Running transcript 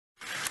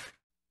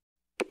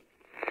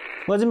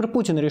Владимир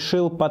Путин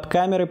решил под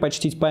камерой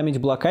почтить память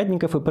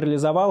блокадников и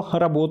парализовал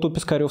работу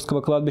Пискаревского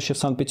кладбища в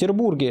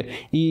Санкт-Петербурге.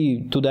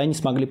 И туда не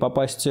смогли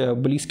попасть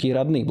близкие и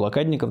родные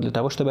блокадников для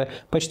того, чтобы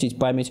почтить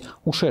память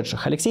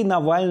ушедших. Алексей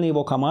Навальный и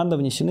его команда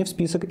внесены в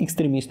список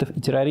экстремистов и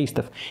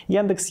террористов.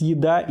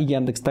 Яндекс.Еда и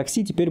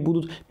Яндекс.Такси теперь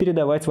будут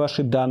передавать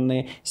ваши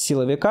данные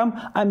силовикам,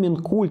 а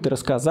Минкульт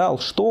рассказал,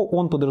 что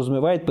он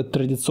подразумевает под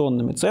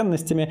традиционными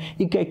ценностями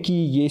и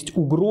какие есть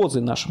угрозы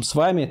нашим с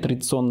вами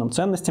традиционным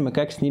ценностям и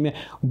как с ними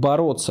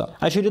бороться.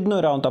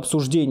 Очередной раунд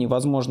обсуждений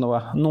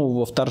возможного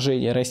нового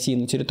вторжения России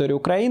на территорию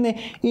Украины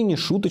и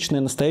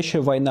нешуточная настоящая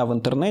война в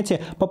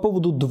интернете по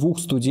поводу двух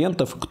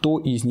студентов, кто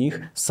из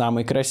них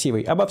самый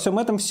красивый. Обо всем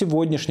этом в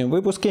сегодняшнем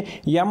выпуске.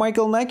 Я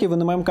Наки, вы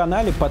на моем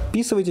канале.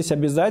 Подписывайтесь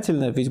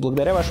обязательно, ведь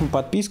благодаря вашим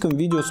подпискам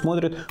видео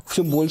смотрят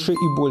все больше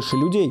и больше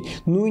людей.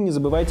 Ну и не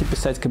забывайте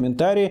писать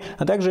комментарии,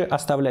 а также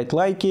оставлять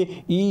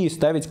лайки и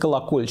ставить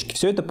колокольчики.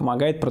 Все это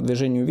помогает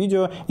продвижению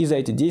видео, и за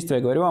эти действия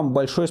я говорю вам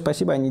большое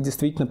спасибо, они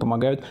действительно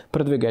помогают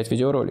продвигать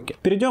видеоролики.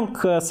 Перейдем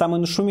к самой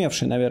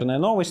нашумевшей, наверное,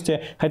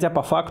 новости, хотя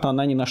по факту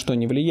она ни на что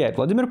не влияет.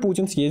 Владимир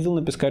Путин съездил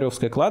на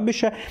Пискаревское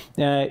кладбище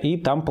и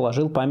там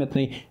положил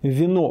памятный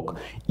венок.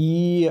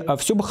 И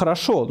все бы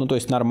хорошо, ну то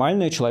есть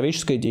нормальное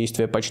человеческое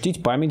действие,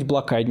 почтить память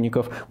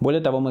блокадников. Более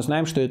того, мы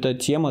знаем, что эта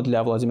тема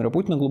для Владимира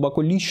Путина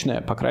глубоко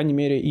личная, по крайней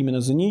мере, именно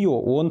за нее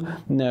он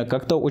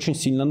как-то очень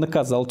сильно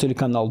наказал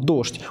телеканал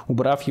 «Дождь»,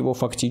 убрав его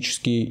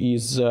фактически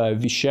из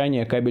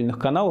вещания кабельных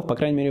каналов, по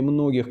крайней мере,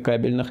 многих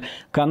кабельных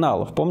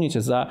каналов. Помните,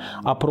 за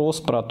опрос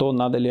про то,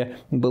 надо ли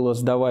было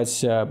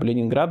сдавать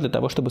Ленинград для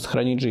того, чтобы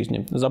сохранить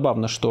жизни.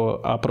 Забавно, что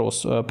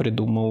опрос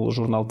придумал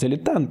журнал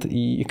 «Дилетант»,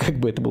 и как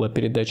бы это была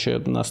передача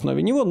на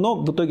основе него, но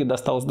в итоге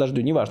досталось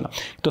 «Дождю», неважно.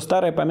 Кто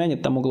старое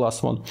помянет, тому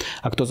глаз вон,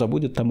 а кто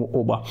забудет, тому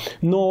оба.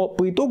 Но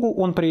по итогу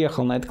он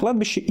приехал на это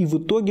кладбище, и в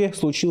итоге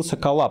случился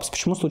коллапс.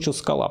 Почему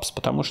случился коллапс?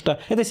 Потому что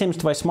это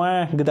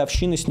 78-я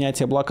годовщина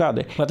снятия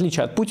блокады. В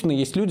отличие от Путина,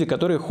 есть люди,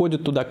 которые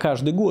ходят туда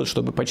каждый год,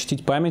 чтобы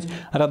почтить память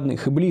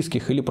родных и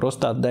близких, или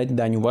просто отдать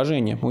дань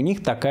уважения. У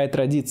них такая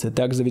традиция,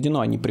 так заведено.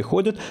 Они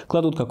приходят,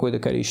 кладут какое-то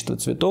количество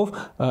цветов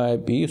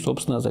и,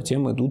 собственно,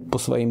 затем идут по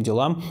своим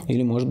делам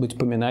или, может быть,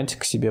 поминать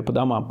к себе по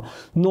домам.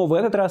 Но в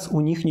этот раз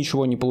у них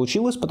ничего не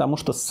получилось, потому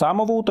что с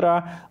самого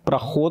утра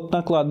проход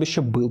на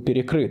кладбище был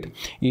перекрыт.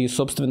 И,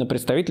 собственно,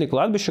 представители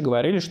кладбища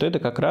говорили, что это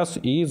как раз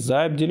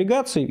из-за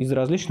делегаций, из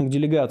различных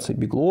делегаций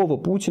Беглова,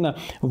 Путина.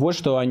 Вот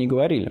что они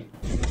говорили.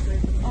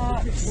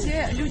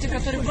 Все люди,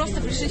 которые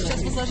просто пришли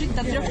сейчас возложить,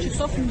 до 3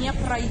 часов не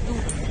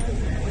пройдут.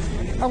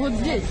 А вот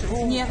здесь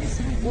нет.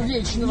 У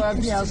вечного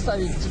огня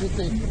оставить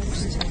цветы.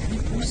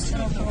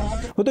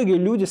 В итоге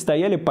люди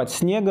стояли под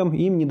снегом,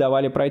 им не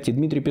давали пройти.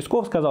 Дмитрий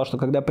Песков сказал, что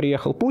когда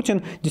приехал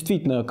Путин,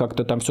 действительно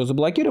как-то там все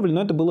заблокировали,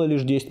 но это было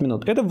лишь 10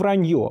 минут. Это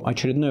вранье,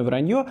 очередное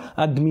вранье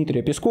от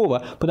Дмитрия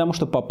Пескова, потому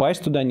что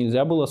попасть туда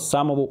нельзя было с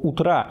самого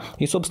утра.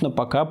 И, собственно,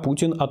 пока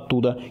Путин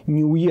оттуда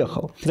не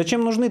уехал.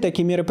 Зачем нужны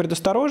такие меры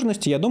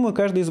предосторожности, я думаю,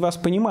 каждый из вас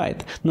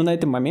понимает. Но на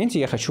этом моменте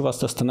я хочу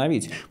вас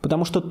остановить,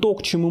 потому что то,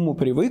 к чему мы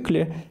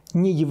привыкли,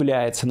 не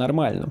является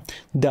нормальным.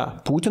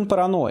 Да, Путин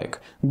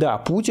параноик. Да,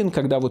 Путин,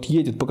 когда вот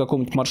едет по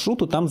какому-нибудь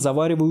маршруту, там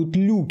заваривают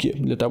люки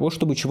для того,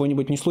 чтобы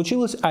чего-нибудь не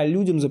случилось, а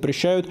людям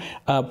запрещают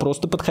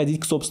просто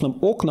подходить к собственным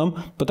окнам,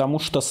 потому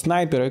что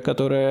снайперы,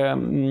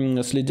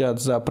 которые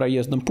следят за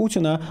проездом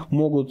Путина,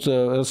 могут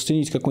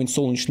расценить какой-нибудь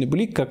солнечный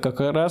блик как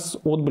раз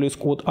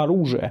отблеск от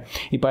оружия.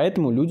 И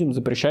поэтому людям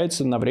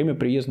запрещается на время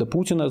приезда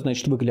Путина,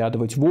 значит,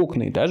 выглядывать в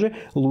окна, и даже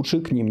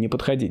лучше к ним не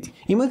подходить.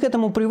 И мы к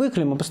этому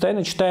привыкли, мы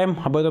постоянно читаем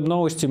об этом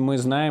новости, мы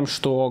знаем,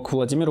 что к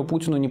Владимиру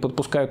Путину не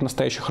подпускают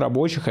настоящих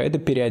рабочих, а это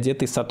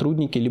переодетые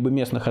сотрудники либо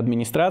местных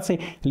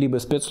администраций, либо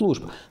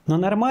спецслужб. Но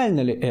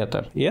нормально ли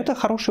это? И это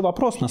хороший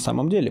вопрос на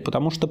самом деле,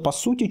 потому что, по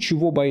сути,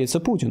 чего боится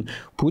Путин?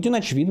 Путин,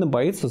 очевидно,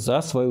 боится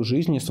за свою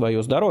жизнь и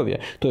свое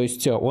здоровье. То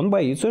есть он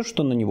боится,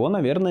 что на него,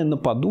 наверное,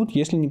 нападут,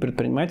 если не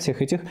предпринимать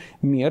всех этих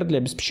мер для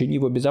обеспечения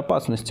его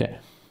безопасности.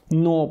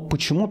 Но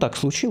почему так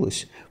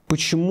случилось?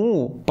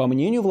 Почему, по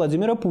мнению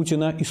Владимира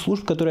Путина и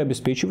служб, которые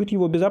обеспечивают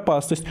его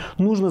безопасность,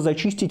 нужно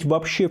зачистить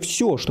вообще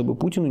все, чтобы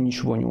Путину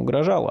ничего не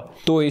угрожало?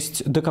 То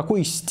есть до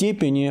какой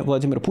степени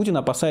Владимир Путин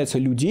опасается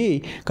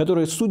людей,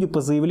 которые, судя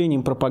по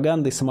заявлениям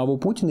пропаганды самого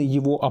Путина,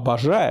 его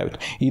обожают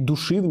и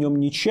души в нем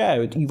не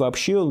чают, и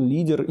вообще он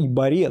лидер и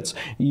борец,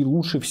 и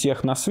лучше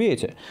всех на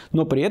свете.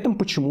 Но при этом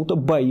почему-то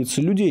боится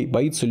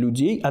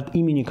людей, от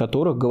имени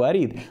которых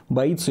говорит,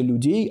 боится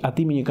людей, от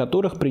имени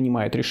которых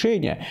принимает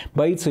решения,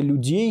 боится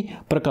людей,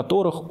 про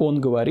которых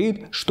он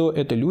говорит, что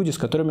это люди, с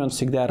которыми он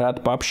всегда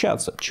рад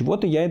пообщаться.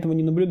 Чего-то я этого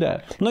не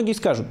наблюдаю. Многие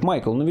скажут: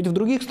 Майкл, но ведь в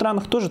других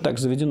странах тоже так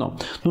заведено.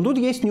 Но тут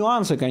есть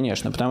нюансы,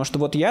 конечно, потому что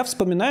вот я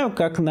вспоминаю,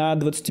 как на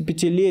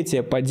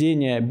 25-летие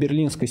падения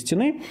Берлинской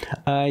стены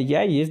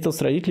я ездил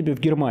с родителями в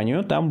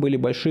Германию, там были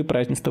большие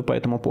празднества по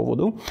этому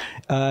поводу,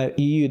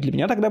 и для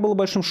меня тогда было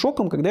большим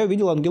шоком, когда я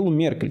увидел Ангелу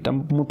Меркель.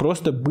 Там мы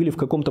просто были в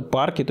каком-то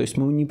парке, то есть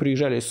мы не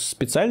приезжали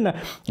специально,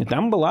 и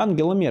там была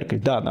Ангела Меркель.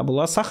 Да, она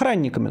была с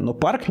охранниками, но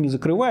парк не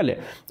закрывали. закрывали.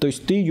 То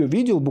есть ты ее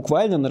видел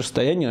буквально на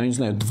расстоянии, я не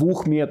знаю,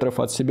 2 метров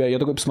от себя. Я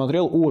такой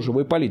посмотрел, о,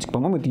 живой политик.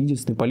 По-моему, это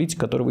единственный политик,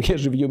 которого я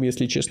живьем,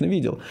 если честно,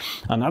 видел.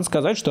 А надо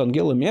сказать, что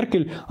Ангела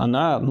Меркель,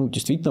 она,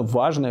 действительно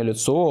важное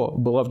лицо,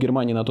 была в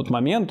Германии на тот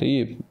момент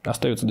и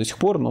остается до сих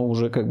пор, но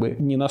уже как бы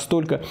не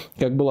настолько,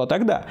 как была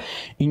тогда.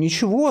 И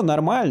ничего,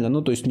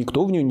 нормально. То есть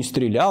никто в нее не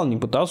стрелял, не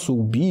пытался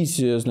убить,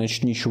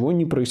 значит, ничего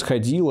не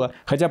происходило.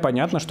 Хотя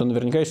понятно, что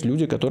наверняка есть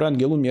люди, которые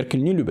Ангелу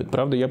Меркель не любят.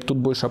 Правда, я бы тут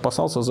больше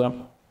опасался за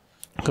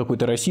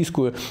какую-то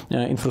российскую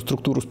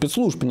инфраструктуру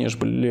спецслужб,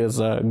 нежели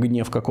за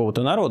гнев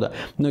какого-то народа.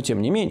 Но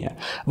тем не менее.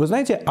 Вы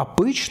знаете,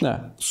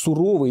 обычно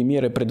суровые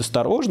меры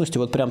предосторожности,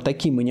 вот прям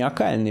такие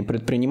маниакальные,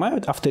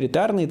 предпринимают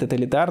авторитарные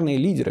тоталитарные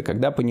лидеры,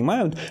 когда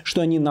понимают,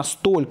 что они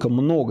настолько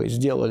много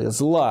сделали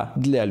зла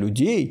для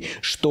людей,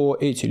 что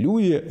эти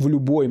люди в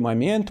любой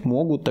момент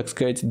могут, так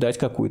сказать, дать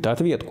какую-то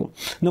ответку.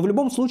 Но в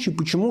любом случае,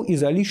 почему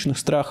из-за личных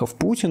страхов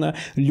Путина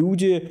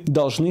люди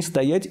должны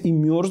стоять и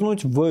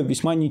мерзнуть в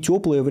весьма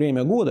нетеплое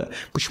время года?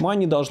 Почему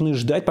они должны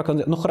ждать, пока...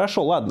 Ну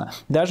хорошо, ладно.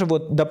 Даже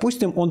вот,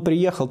 допустим, он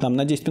приехал там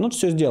на 10 минут,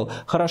 все сделал.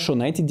 Хорошо,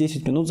 на эти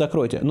 10 минут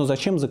закройте. Но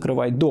зачем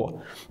закрывать до?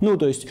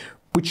 То есть...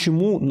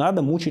 Почему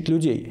надо мучить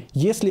людей?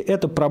 Если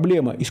это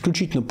проблема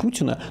исключительно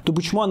Путина, то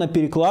почему она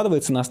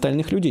перекладывается на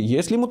остальных людей?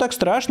 Если ему так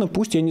страшно,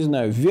 пусть, я не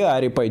знаю, в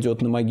VR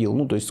пойдет на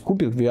могилу. То есть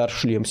купит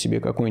VR-шлем себе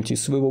какой-нибудь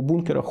из своего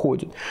бункера,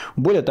 ходит.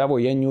 Более того,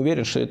 я не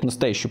уверен, что это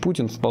настоящий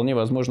Путин. Вполне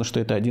возможно,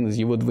 что это один из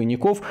его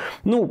двойников.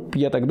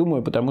 Я так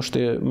думаю, потому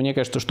что мне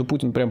кажется, что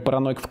Путин прям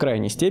параноик в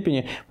крайней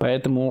степени,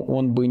 поэтому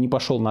он бы не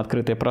пошел на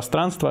открытое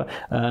пространство,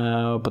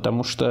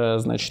 потому что,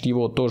 значит,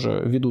 его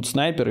тоже ведут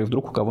снайперы, и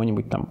вдруг у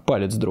кого-нибудь там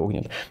палец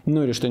дрогнет.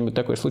 Или что-нибудь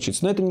такое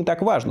случится. Но это не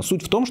так важно.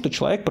 Суть в том, что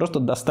человек просто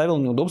доставил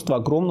неудобства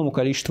огромному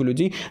количеству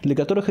людей, для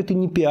которых это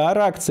не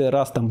пиар-акция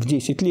раз там в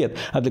 10 лет,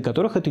 а для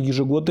которых это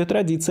ежегодная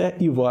традиция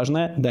и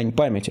важная дань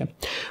памяти.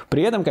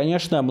 При этом,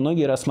 конечно,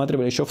 многие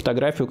рассматривали еще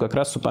фотографию как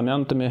раз с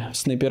упомянутыми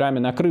снайперами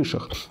на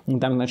крышах.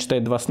 Там, значит,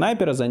 стоит 2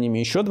 снайпера, за ними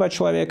еще 2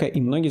 человека,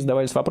 и многие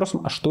задавались вопросом,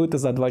 а что это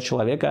за 2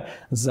 человека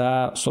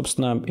за,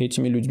 собственно,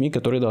 этими людьми,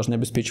 которые должны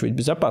обеспечивать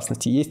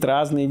безопасность. И есть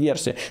разные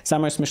версии.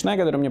 Самая смешная,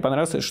 которая мне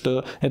понравилась,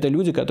 что это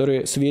люди,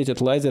 которые светят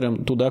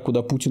лазером туда,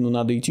 куда Путину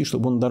надо идти,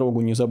 чтобы он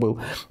дорогу не забыл.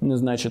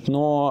 Значит,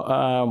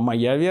 но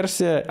моя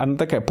версия, она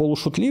такая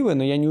полушутливая,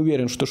 но я не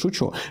уверен, что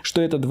шучу,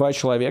 что это 2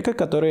 человека,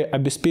 которые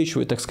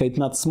обеспечивают, так сказать,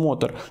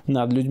 надсмотр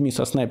над людьми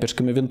со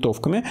снайперскими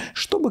винтовками,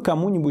 чтобы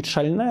кому-нибудь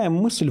шальная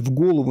мысль в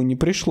голову не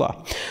пришла.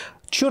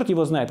 Черт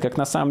его знает, как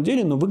на самом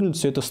деле, но выглядит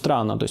все это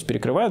странно. То есть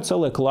перекрывают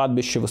целое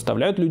кладбище,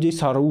 выставляют людей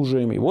с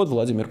оружием. И вот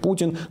Владимир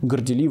Путин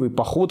горделивой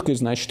походкой,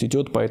 значит,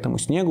 идет по этому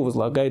снегу,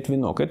 возлагает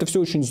венок. Это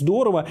все очень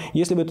здорово,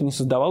 если бы это не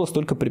создавало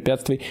столько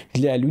препятствий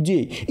для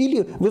людей.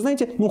 Или, вы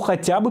знаете,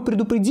 хотя бы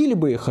предупредили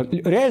бы их.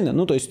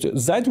 Реально, то есть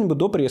за день бы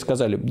до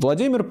сказали,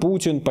 Владимир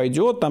Путин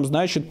пойдет там,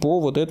 значит, по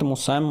вот этому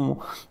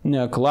самому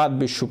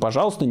кладбищу.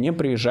 Пожалуйста, не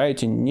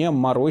приезжайте, не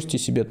морозьте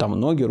себе там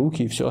ноги,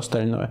 руки и все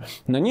остальное.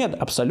 Но нет,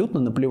 абсолютно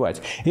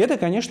наплевать. И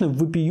это, конечно,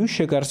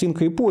 вопиющая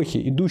картинка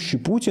эпохи. Идущий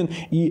Путин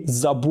и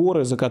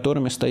заборы, за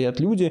которыми стоят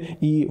люди.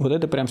 И вот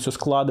это прям все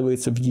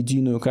складывается в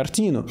единую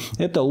картину.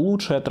 Это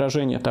лучшее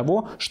отражение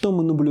того, что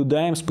мы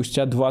наблюдаем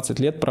спустя 20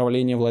 лет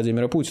правления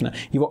Владимира Путина.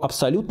 Его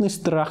абсолютный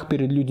страх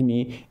перед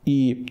людьми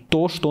и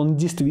то, что он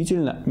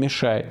действительно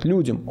мешает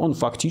людям. Он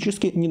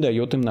фактически не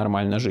дает им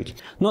нормально жить.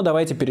 Но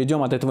давайте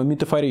перейдем от этого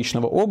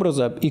метафоричного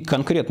образа и к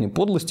конкретной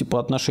подлости по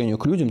отношению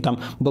к людям. Там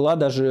была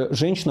даже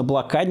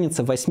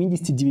женщина-блокадница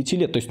 89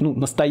 лет. То есть,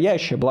 настоящая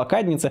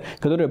блокадница,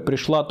 которая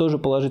пришла тоже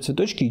положить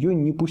цветочки, ее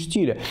не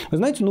пустили. Вы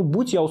знаете,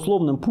 будь я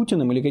условным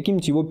Путиным или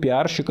каким-нибудь его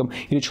пиарщиком,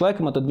 или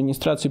человеком от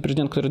администрации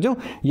президента, который делал,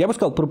 я бы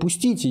сказал,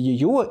 пропустите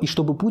ее, и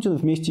чтобы Путин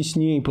вместе с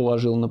ней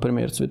положил,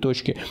 например,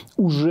 цветочки.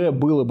 Уже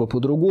было бы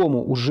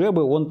по-другому, уже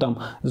бы он там,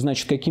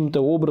 значит,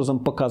 каким-то образом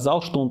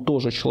показал, что он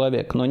тоже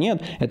человек. Но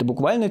нет, это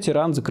буквально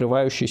тиран,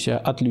 закрывающийся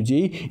от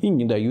людей и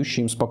не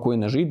дающий им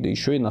спокойно жить, да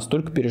еще и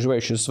настолько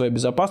переживающий за свою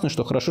безопасность,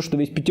 что хорошо, что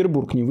весь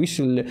Петербург не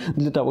выселили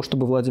для того,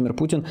 чтобы Владимир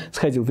Путин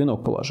сходил,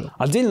 венок положил.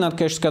 Отдельно надо,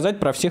 конечно, сказать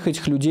про всех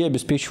этих людей,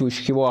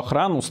 обеспечивающих его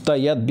охрану,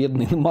 стоят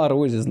бедные на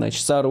морозе,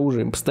 значит, с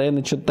оружием,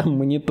 постоянно что-то там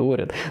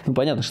мониторят.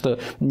 Понятно, что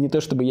не то,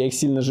 чтобы я их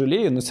сильно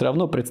жалею, но все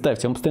равно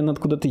представьте, вам постоянно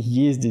надо куда-то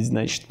ездить,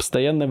 значит,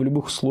 постоянно в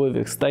любых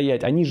условиях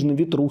стоять. Они же на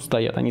ветру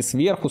стоят, они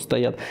сверху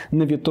стоят,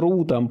 на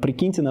ветру, там,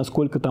 прикиньте,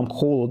 насколько там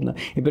холодно.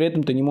 И при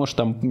этом ты не можешь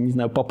там, не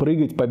знаю,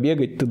 попрыгать,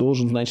 побегать, ты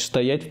должен, значит,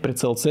 стоять в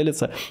прицел,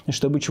 целиться,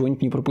 чтобы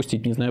чего-нибудь не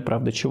пропустить, не знаю,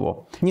 правда,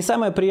 чего. Не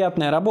самая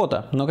приятная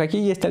работа, но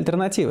какие есть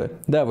альтернативы?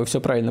 Да, вы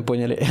все правильно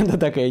поняли. Это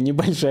такая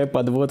небольшая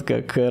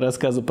подводка к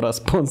рассказу про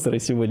спонсора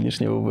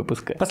сегодняшнего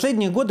выпуска.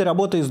 Последние годы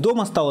работа из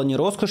дома стала не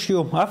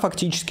роскошью, а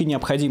фактически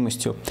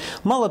необходимостью.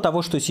 Мало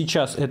того, что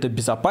сейчас это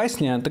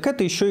безопаснее, так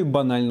это еще и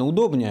банально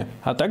удобнее,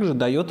 а также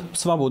дает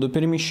свободу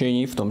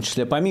перемещений, в том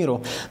числе по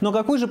миру. Но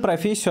какую же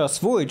профессию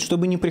освоить,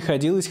 чтобы не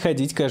приходилось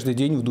ходить каждый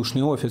день в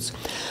душный офис?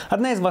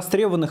 Одна из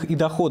востребованных и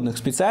доходных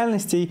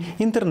специальностей –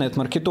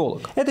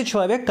 интернет-маркетолог. Это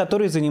человек,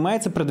 который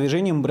занимается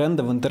продвижением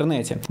бренда в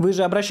интернете. Вы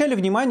же обращали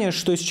внимание внимание,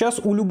 что сейчас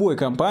у любой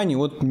компании,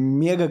 от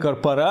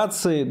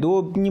мегакорпорации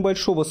до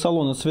небольшого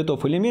салона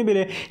цветов или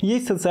мебели,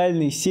 есть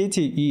социальные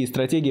сети и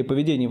стратегия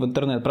поведения в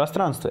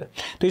интернет-пространстве.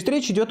 То есть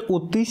речь идет о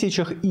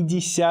тысячах и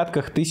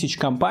десятках тысяч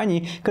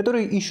компаний,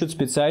 которые ищут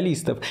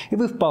специалистов, и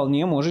вы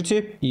вполне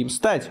можете им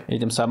стать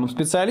этим самым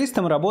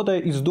специалистом, работая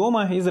из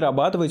дома и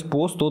зарабатывать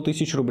по 100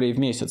 тысяч рублей в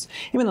месяц.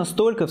 Именно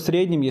столько в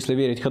среднем, если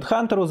верить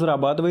HeadHunter,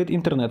 зарабатывает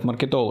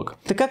интернет-маркетолог.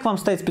 Так как вам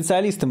стать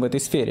специалистом в этой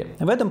сфере?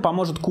 В этом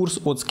поможет курс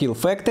от Skill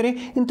Factory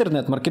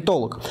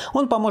 «Интернет-маркетолог».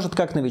 Он поможет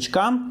как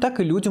новичкам, так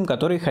и людям,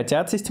 которые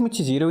хотят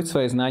систематизировать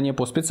свои знания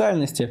по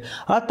специальности.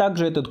 А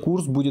также этот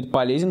курс будет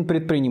полезен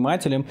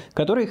предпринимателям,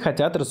 которые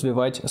хотят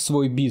развивать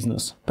свой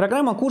бизнес.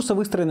 Программа курса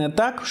выстроена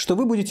так, что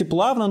вы будете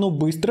плавно, но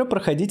быстро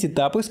проходить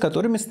этапы, с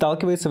которыми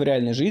сталкивается в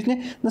реальной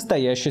жизни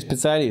настоящий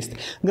специалист.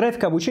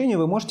 График обучения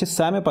вы можете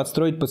сами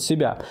подстроить под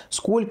себя.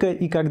 Сколько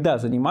и когда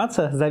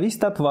заниматься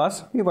зависит от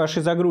вас и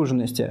вашей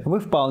загруженности. Вы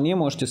вполне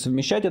можете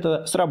совмещать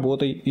это с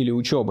работой или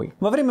учебой.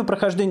 Во время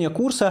прохождения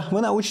курса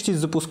вы научитесь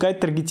запускать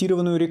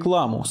таргетированную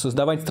рекламу,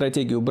 создавать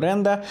стратегию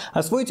бренда,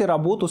 освоите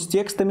работу с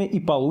текстами и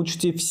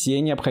получите все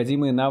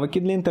необходимые навыки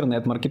для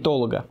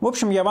интернет-маркетолога. В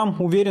общем, я вам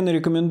уверенно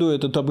рекомендую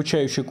этот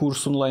обучающий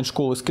курс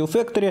онлайн-школы Skill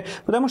Factory,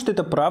 потому что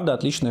это правда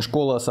отличная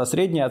школа со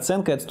средней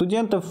оценкой от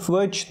студентов в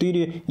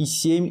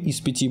 4,7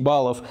 из 5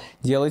 баллов.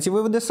 Делайте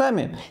выводы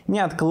сами, не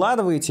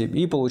откладывайте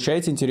и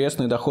получайте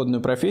интересную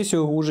доходную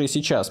профессию уже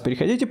сейчас.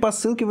 Переходите по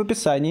ссылке в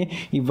описании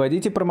и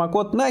вводите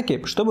промокод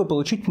Наки, чтобы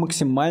получить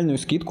максимальную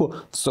скидку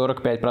в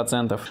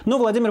 45%. Но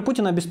Владимир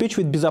Путин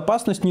обеспечивает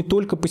безопасность не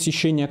только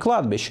посещения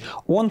кладбищ.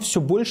 Он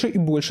все больше и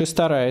больше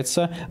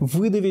старается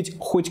выдавить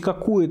хоть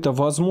какую-то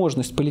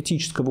возможность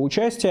политического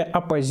участия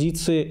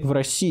оппозиции в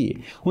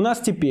России. У нас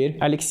теперь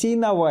Алексей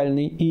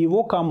Навальный и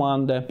его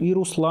команда, и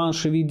Руслан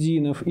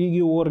Шевединов, и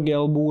Георгий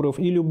Албуров,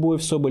 и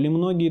Любовь Соболь, и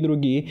многие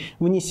другие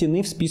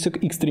внесены в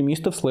список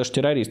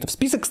экстремистов/террористов.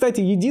 Список,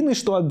 кстати, единый,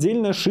 что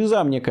отдельная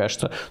шиза, мне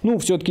кажется. Ну,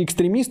 все-таки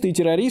экстремисты и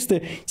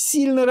террористы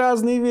сильно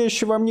разные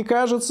вещи, вам не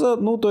кажется?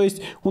 Ну, то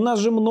есть, у нас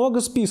же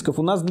много списков.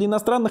 У нас для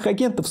иностранных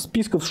агентов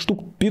списков штук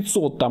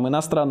 500. Там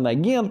иностранные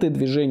агенты,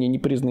 движение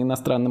непризнанные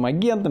иностранным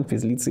агентом,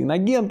 физлицы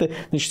инагенты,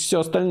 значит, все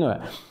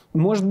остальное.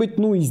 Может быть,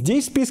 ну и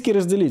здесь списки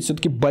разделить.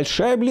 Все-таки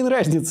большая,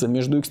 разница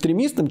между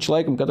экстремистом,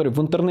 человеком, который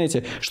в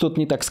интернете что-то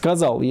не так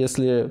сказал,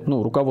 если,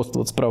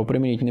 руководствоваться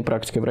правоприменительной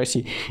практикой в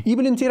России, и,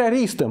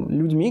 террористом,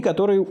 людьми,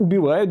 которые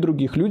убивают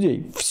других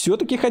людей.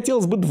 Все-таки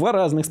хотелось бы два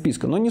разных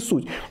списка, но не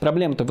суть.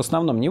 Проблема-то в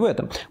основном не в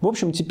этом. В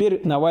общем, теперь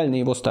Навальный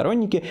и его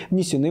сторонники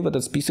внесены в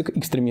этот список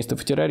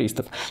экстремистов и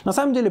террористов. На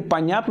самом деле,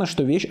 понятно,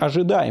 что вещь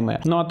ожидаемая,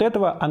 но от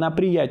этого она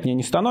приятнее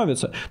не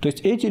становится. То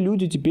есть, эти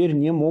люди теперь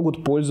не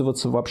могут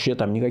пользоваться вообще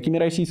никакими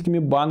российскими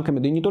банками,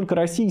 да и не только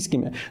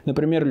российскими.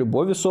 Например,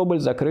 Любови Соболь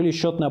закрыли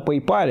счет на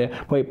PayPal.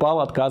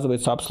 PayPal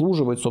отказывается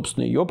обслуживать,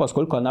 собственно, ее,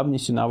 поскольку она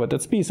внесена в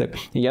этот список.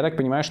 И я так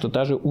понимаю, что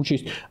та же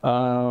участь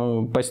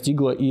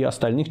постигла и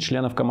остальных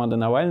членов команды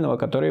Навального,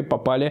 которые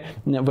попали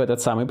в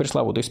этот самый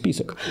пресловутый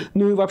список.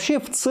 Ну и вообще,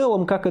 в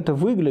целом, как это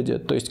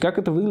выглядит? То есть, как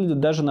это выглядит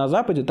даже на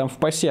Западе, там в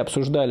ПАСЕ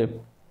обсуждали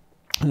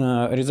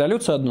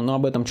резолюцию одну, но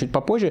об этом чуть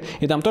попозже.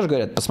 И там тоже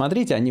говорят,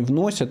 посмотрите, они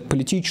вносят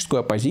политическую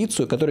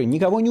оппозицию, которая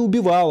никого не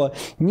убивала,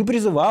 не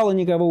призывала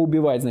никого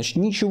убивать, значит,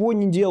 ничего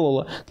не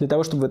делала для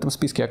того, чтобы в этом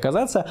списке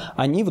оказаться.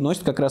 Они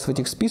вносят как раз в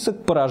этих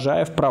список,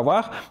 поражая в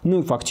правах,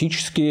 и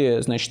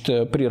фактически,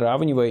 значит,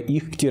 приравнивая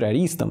их к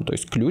террористам, то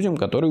есть к людям,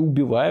 которые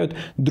убивают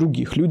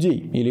других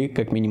людей или,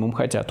 как минимум,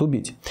 хотят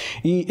убить.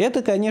 И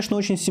это, конечно,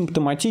 очень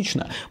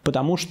симптоматично,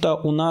 потому что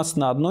у нас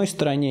на одной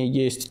стороне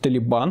есть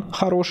Талибан,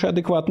 хорошие,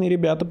 адекватные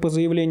ребята, по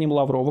заявлениям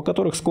Лаврова,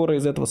 которых скоро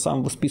из этого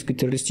самого списка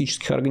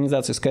террористических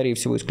организаций, скорее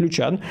всего,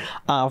 исключат,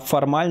 а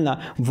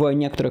формально в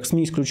некоторых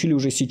СМИ исключили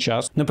уже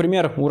сейчас.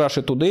 Например, у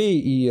Russia Today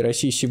и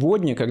России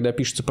сегодня, когда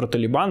пишется про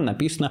Талибан,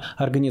 написано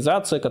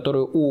организация,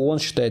 которую ООН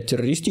считает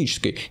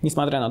террористической,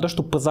 несмотря на то,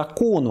 что по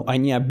закону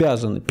они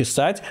обязаны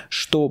писать,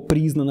 что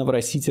признана в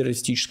России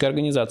террористической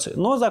организацией.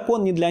 Но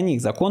закон не для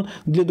них, закон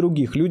для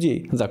других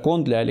людей,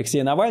 закон для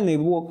Алексея Навального и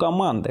его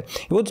команды.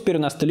 И вот теперь у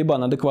нас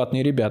Талибан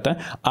адекватные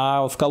ребята,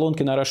 а в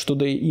колонке на Russia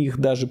Today их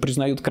даже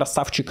признают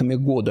красавчиками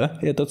года,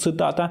 это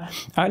цитата,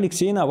 а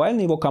Алексей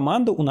Навальный и его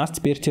команда у нас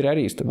теперь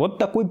террористы. Вот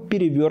такой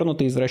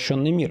перевернутый,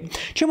 извращенный мир.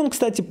 Чем он,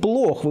 кстати,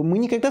 плох? Мы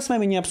никогда с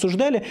вами не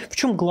обсуждали, в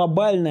чем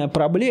глобальная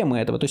проблема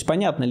этого. То есть,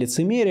 понятно,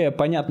 лицемерие,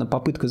 понятно,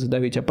 попытка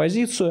задавить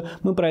оппозицию,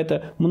 мы про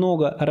это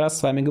много раз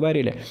с вами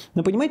говорили.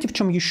 Но понимаете, в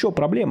чем еще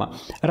проблема?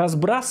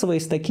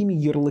 Разбрасываясь такими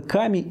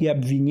ярлыками и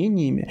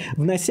обвинениями,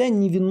 внося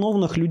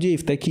невиновных людей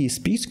в такие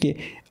списки,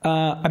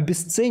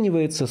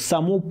 обесценивается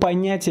само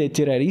понятие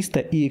террориста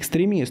и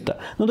экстремиста.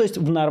 Ну, то есть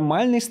в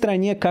нормальной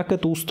стране как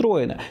это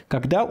устроено?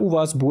 Когда у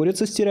вас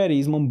борются с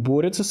терроризмом,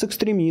 борются с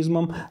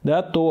экстремизмом,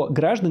 да, то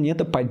граждане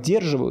это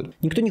поддерживают.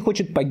 Никто не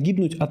хочет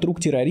погибнуть от рук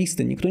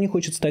террориста, никто не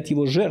хочет стать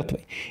его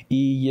жертвой. И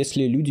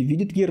если люди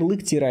видят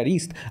ярлык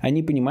террорист,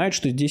 они понимают,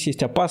 что здесь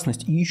есть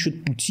опасность и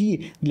ищут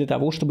пути для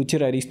того, чтобы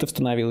террористов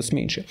становилось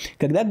меньше.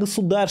 Когда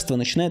государство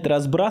начинает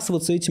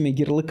разбрасываться этими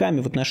ярлыками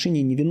в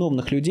отношении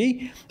невиновных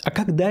людей, а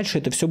как дальше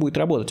это все все будет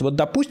работать. Вот,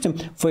 допустим,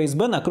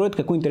 ФСБ накроет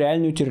какую-нибудь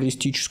реальную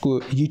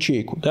террористическую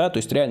ячейку, да, то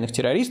есть реальных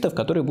террористов,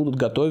 которые будут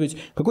готовить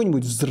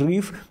какой-нибудь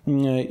взрыв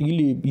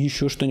или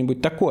еще что-нибудь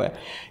такое.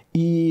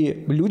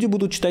 И люди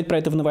будут читать про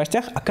это в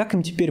новостях, а как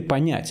им теперь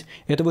понять?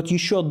 Это вот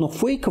еще одно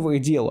фейковое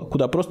дело,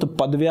 куда просто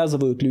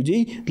подвязывают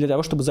людей для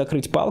того, чтобы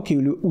закрыть палки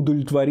или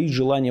удовлетворить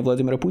желание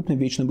Владимира Путина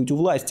вечно быть у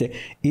власти.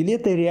 Или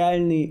это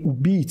реальные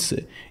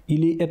убийцы,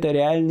 или это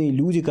реальные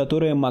люди,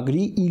 которые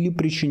могли или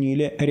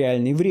причинили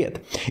реальный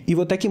вред. И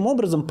вот таким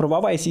образом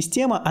правовая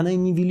система, она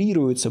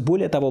нивелируется.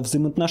 Более того,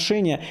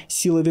 взаимоотношения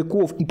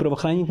силовиков и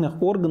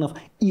правоохранительных органов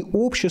и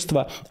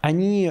общества,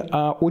 они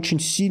очень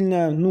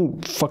сильно,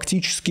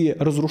 фактически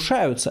разрушаются,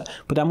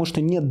 потому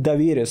что нет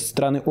доверия со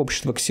стороны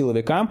общества к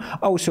силовикам,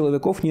 а у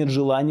силовиков нет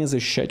желания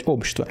защищать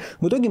общество.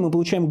 В итоге мы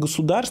получаем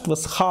государство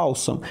с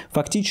хаосом,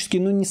 фактически,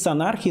 не с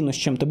анархией, но с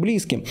чем-то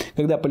близким,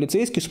 когда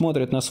полицейский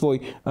смотрит на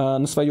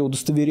свое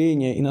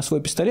удостоверение и на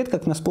свой пистолет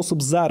как на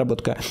способ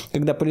заработка,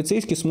 когда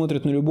полицейский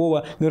смотрит на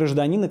любого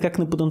гражданина как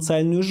на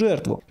потенциальную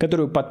жертву,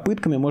 которую под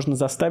пытками можно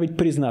заставить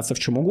признаться в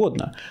чем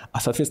угодно, а,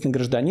 соответственно,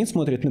 гражданин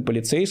смотрит на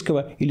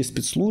полицейского или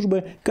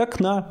спецслужбы как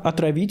на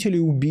отравителей,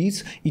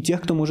 убийц и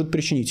тех, кто может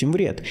причинить им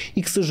вред.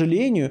 И, к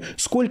сожалению,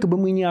 сколько бы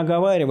мы ни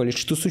оговаривали,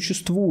 что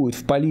существуют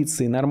в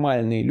полиции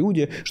нормальные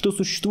люди, что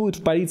существуют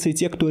в полиции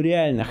те, кто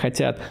реально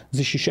хотят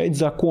защищать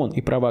закон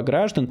и права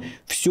граждан,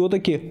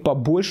 все-таки по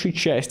большей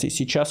части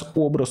сейчас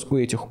образ у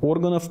этих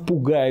органов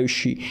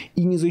пугающий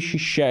и не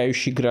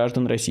защищающий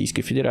граждан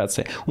Российской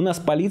Федерации. У нас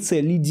полиция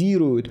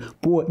лидирует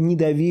по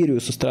недоверию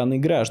со стороны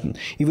граждан.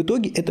 И в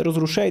итоге это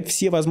разрушает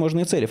все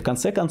возможные цели. В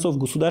конце концов,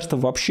 государство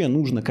вообще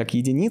нужно как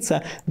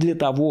единица для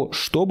того,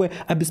 чтобы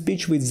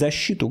обеспечивать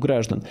защиту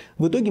граждан.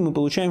 В итоге мы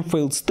получаем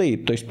failed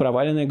state, то есть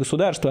проваленное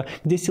государство,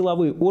 где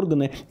силовые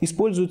органы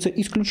используются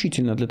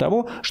исключительно для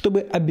того,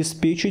 чтобы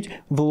обеспечить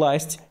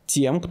власть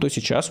тем, кто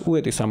сейчас у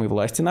этой самой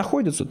власти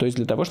находится, то есть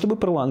для того, чтобы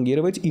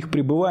пролонгировать их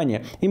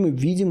пребывание. И мы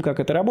видим, как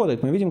это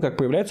работает. Мы видим, как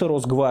появляется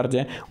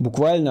Росгвардия,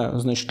 буквально,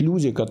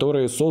 люди,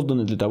 которые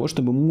созданы для того,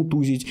 чтобы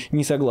мутузить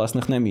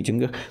несогласных на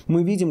митингах.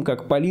 Мы видим,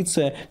 как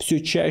полиция все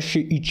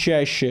чаще и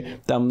чаще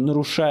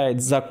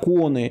нарушает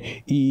законы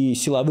и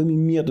силовыми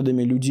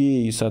методами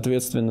людей,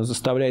 соответственно,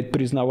 заставляет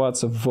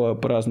признаваться в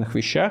разных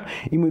вещах.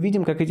 И мы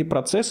видим, как эти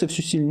процессы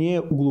все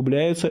сильнее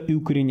углубляются и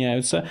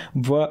укореняются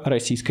в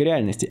российской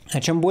реальности.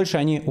 А чем больше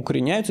они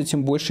укореняются,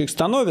 тем больше их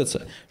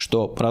становится,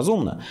 что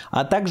разумно.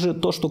 А также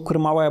то, что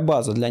кормовая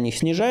база для них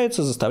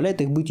снижается,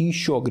 заставляет их быть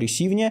еще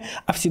агрессивнее,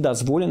 а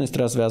вседозволенность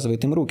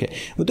развязывает им руки.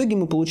 В итоге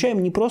мы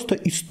получаем не просто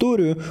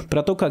историю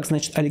про то, как,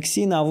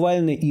 Алексей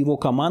Навальный и его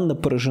команда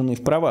поражены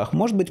в правах.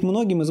 Может быть,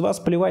 многим из вас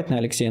плевать на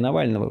Алексея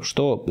Навального,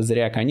 что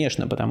зря,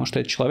 конечно, потому что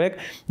это человек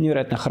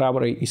невероятно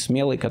храбрый и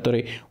смелый,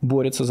 который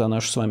борется за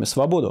нашу с вами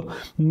свободу.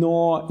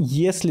 Но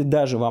если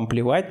даже вам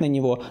плевать на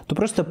него, то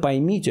просто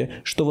поймите,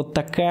 что вот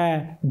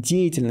такая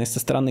деятельность со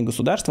стороны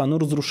государства, оно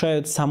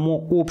разрушает само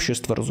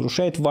общество,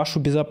 разрушает вашу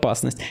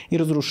безопасность и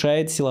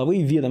разрушает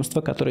силовые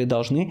ведомства, которые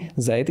должны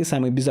за этой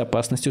самой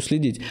безопасностью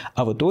следить.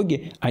 А в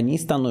итоге они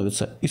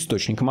становятся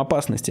источником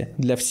опасности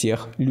для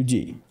всех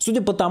людей.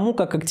 Судя по тому,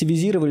 как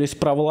активизировались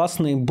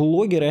провластные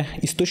блогеры,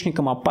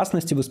 источником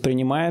опасности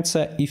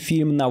воспринимается и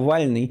фильм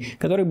 «Навальный»,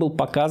 который был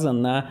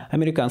показан на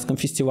американском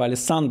фестивале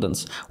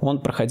Sundance. Он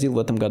проходил в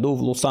этом году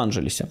в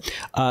Лос-Анджелесе.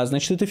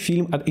 Это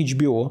фильм от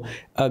HBO,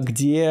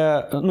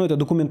 где, это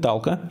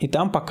документалка, и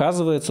там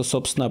показывается,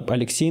 собственно,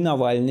 Алексей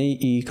Навальный,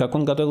 и как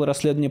он готовил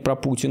расследование про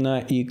Путина,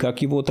 и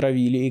как его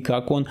отравили, и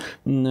как он,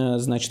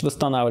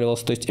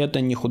 восстанавливался. То есть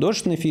это не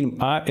художественный фильм,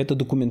 а это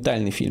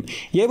документальный фильм.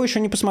 Я его еще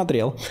не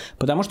посмотрел,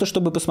 потому что,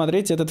 чтобы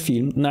посмотреть этот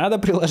фильм, надо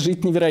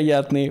приложить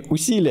невероятные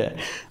усилия.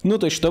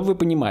 То есть, чтобы вы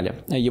понимали,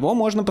 его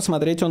можно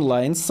посмотреть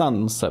онлайн с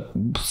Sundance,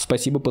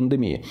 спасибо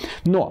пандемии.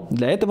 Но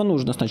для этого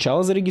нужно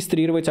сначала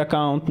зарегистрировать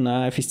аккаунт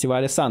на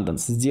фестивале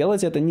Sundance.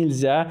 Сделать это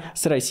нельзя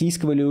с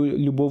российского или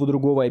любого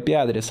другого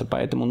IP-адреса,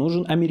 поэтому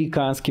нужен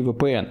американский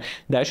VPN.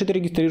 Дальше ты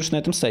регистрируешь на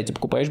этом сайте,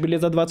 покупаешь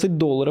билет за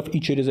 $20,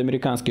 и через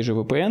американский же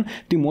VPN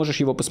ты можешь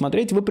его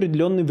посмотреть в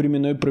определенный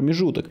временной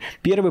промежуток.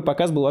 Первый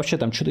показ был вообще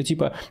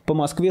по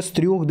Москве с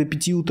 3 до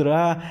 5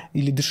 утра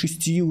или до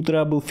 6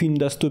 утра был фильм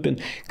доступен.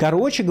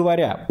 Короче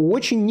говоря,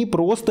 очень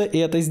непросто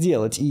это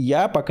сделать. И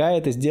я пока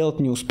это сделать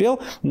не успел.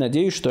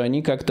 Надеюсь, что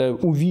они как-то,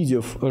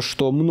 увидев,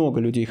 что много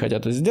людей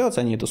хотят это сделать,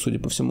 они это, судя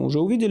по всему, уже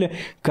увидели,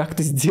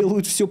 как-то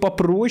сделают все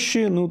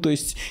попроще. То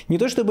есть не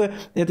то чтобы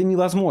это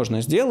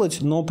невозможно сделать,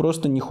 но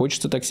просто не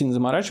хочется так сильно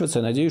заморачиваться.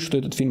 Я надеюсь, что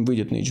этот фильм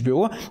выйдет на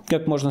HBO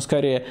как можно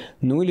скорее.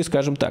 Или,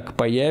 скажем так,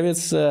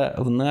 появится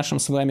в нашем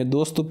с вами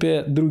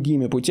доступе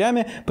другими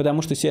путями,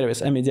 потому что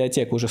сервис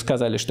Амедиатека уже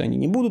сказали, что они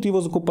не будут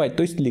его закупать.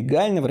 То есть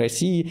легально в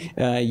России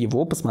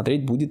его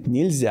посмотреть будет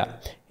нельзя,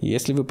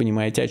 если вы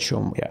понимаете, о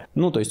чем я.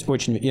 То есть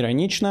очень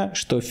иронично,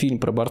 что фильм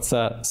про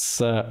борца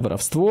с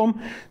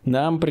воровством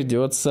нам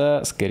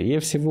придется, скорее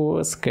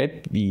всего,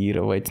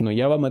 скопировать. Но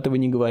я вам этого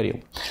не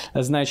говорил.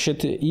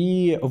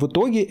 И в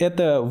итоге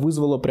это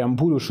вызвало прям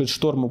бурю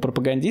шит-шторма у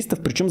пропагандистов.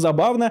 Причем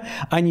забавно,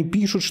 они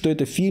пишут, что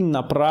это фильм,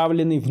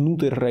 направленный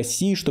внутрь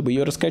России, чтобы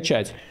ее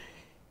раскачать.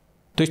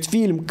 То есть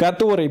фильм,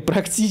 который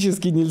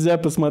практически нельзя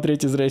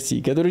посмотреть из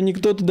России, который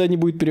никто туда не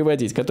будет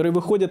переводить, который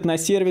выходит на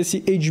сервисе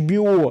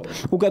HBO,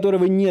 у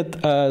которого нет,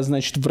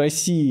 значит, в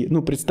России,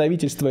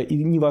 представительства и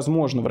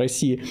невозможно в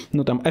России,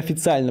 там,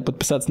 официально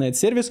подписаться на этот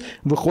сервис,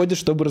 выходит,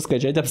 чтобы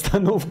раскачать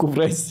обстановку в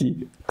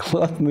России.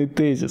 Классный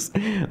тезис.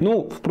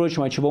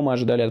 Впрочем, а чего мы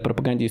ожидали от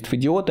пропагандистов?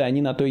 Идиоты,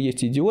 они на то и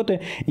есть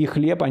идиоты, и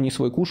хлеб они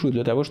свой кушают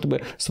для того,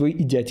 чтобы свой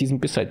идиотизм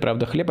писать.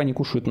 Правда, хлеб они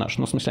кушают наш,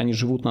 в смысле, они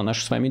живут на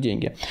наши с вами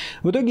деньги.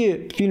 В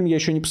итоге фильм я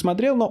еще не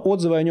посмотрел, но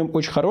отзывы о нем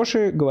очень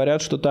хорошие.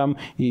 Говорят, что там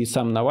и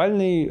сам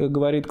Навальный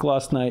говорит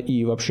классно,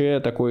 и вообще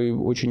такой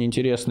очень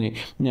интересный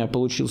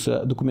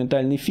получился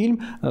документальный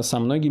фильм со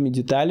многими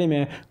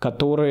деталями,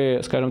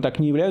 которые, скажем так,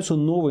 не являются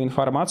новой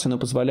информацией, но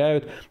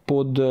позволяют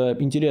под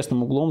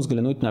интересным углом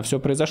взглянуть на все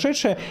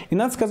произошедшее. И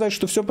надо сказать,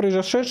 что все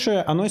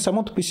произошедшее, оно и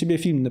само-то по себе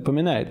фильм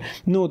напоминает.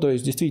 То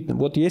есть, действительно,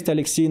 вот есть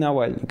Алексей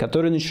Навальный,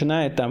 который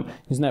начинает там,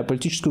 не знаю,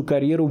 политическую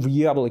карьеру в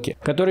Яблоке,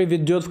 который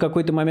ведет в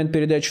какой-то момент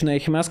передачу на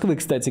Эхе Москвы,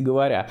 кстати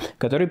говоря,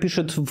 который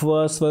пишет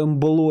в своем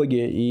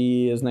блоге,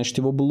 и, значит,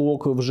 его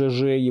блог в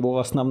ЖЖ, его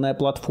основная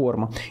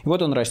платформа. И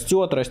вот он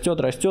растет,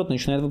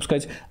 начинает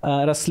выпускать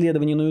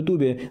расследования на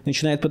Ютубе,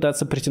 начинает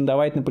пытаться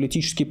претендовать на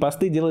политические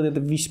посты, делает это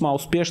весьма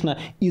успешно,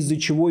 из-за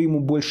чего ему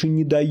больше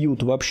не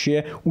дают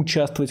вообще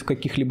участвовать в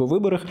каких-либо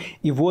выборах.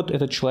 И вот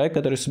этот человек,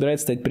 который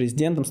собирается стать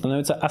президентом,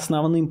 становится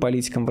основным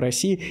политиком в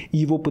России, и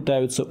его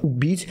пытаются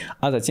убить,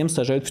 а затем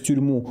сажают в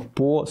тюрьму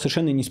по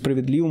совершенно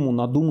несправедливому,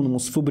 надуманному,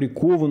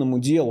 сфабрикованному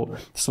делу.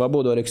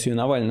 Свободу Алексею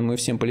Навальному и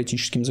всем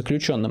политическим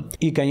заключенным.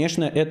 И,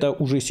 конечно, это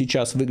уже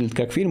сейчас выглядит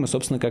как фильм, и,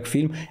 собственно, как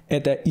фильм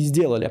это и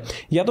сделали.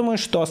 Я думаю,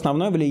 что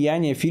основное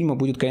влияние фильма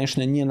будет,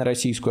 конечно, не на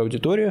российскую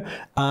аудиторию,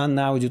 а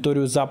на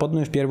аудиторию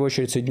западную, в первую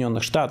очередь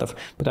Соединенных Штатов.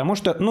 Потому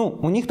что,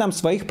 у них там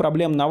своих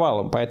проблем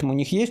навалом, поэтому у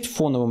них есть в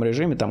фоновом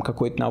режиме, там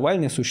какой-то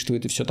Навальный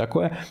существует и все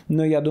такое,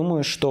 но я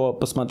думаю, что,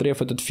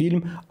 посмотрев этот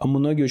фильм,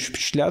 многие очень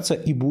впечатлятся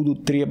и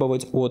будут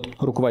требовать от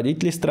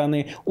руководителей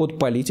страны, от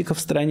политиков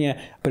в стране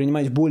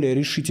принимать более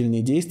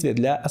решительные действия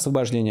для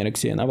освобождения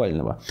Алексея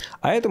Навального.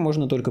 А это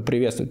можно только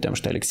приветствовать, потому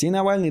что Алексей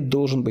Навальный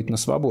должен быть на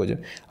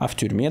свободе, а в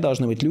тюрьме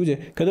должны быть люди,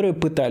 которые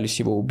пытались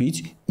его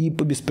убить и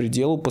по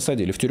беспределу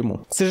посадили в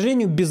тюрьму. К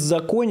сожалению,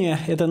 беззаконие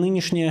 – это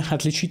нынешняя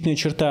отличительная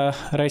черта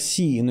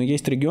России, но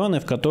есть регионы,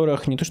 в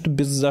которых не то что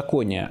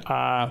беззаконие,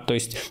 то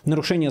есть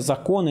нарушение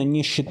закона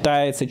не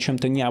считается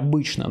чем-то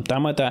необычным.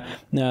 Там это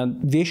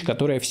вещь,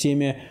 которая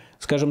всеми,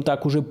 скажем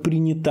так, уже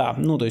принята.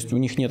 То есть у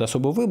них нет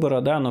особого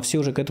выбора, да, но все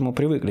уже к этому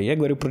привыкли. Я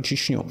говорю про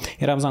Чечню.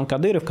 И Рамзан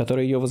Кадыров,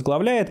 который ее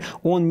возглавляет,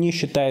 он не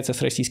считается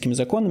с российскими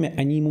законами,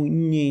 они ему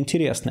не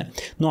интересны.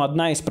 Но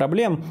одна из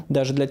проблем,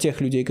 даже для тех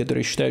людей,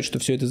 которые считают, что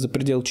все это за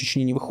пределы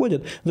Чечни не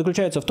выходит,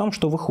 заключается в том,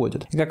 что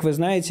выходит. И, как вы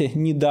знаете,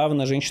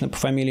 недавно женщина по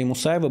фамилии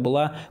Мусаева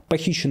была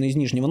похищена из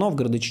Нижнего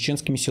Новгорода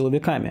чеченскими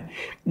силовиками.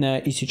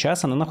 И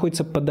сейчас она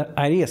находится под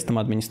арестом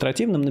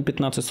административным, на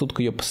 15 суток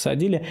ее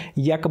посадили,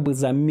 якобы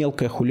за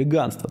мелкое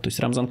хулиганство. То есть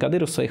Рамзан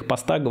Кадыров в своих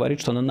постах говорит,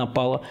 что она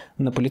напала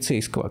на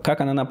полицейского.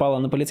 Как она напала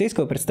на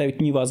полицейского,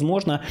 представить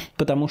невозможно,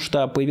 потому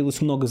что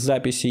появилось много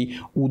записей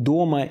у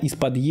дома, из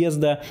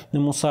подъезда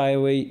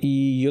Мусаевой, и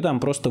ее там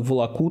просто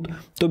волокут,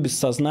 то без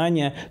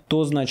сознания,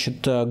 то,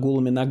 значит,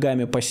 голыми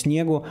ногами по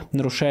снегу,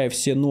 нарушая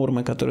все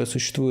нормы, которые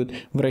существуют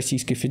в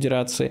Российской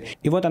Федерации.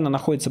 И вот она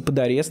находится под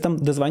арестом,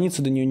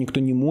 дозвониться до нее никто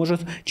не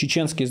может.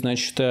 Чеченский,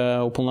 значит,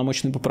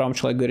 уполномоченный по правам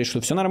человека говорит, что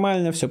все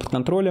нормально, все под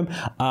контролем,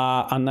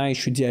 а она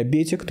еще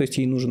диабетик, то есть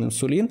ей нужен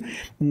инсулин,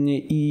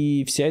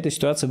 и вся эта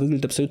ситуация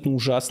выглядит абсолютно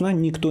ужасно,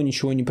 никто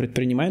ничего не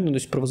предпринимает, то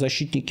есть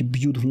правозащитники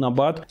бьют в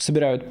набат,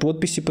 собирают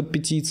подписи под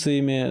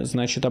петициями,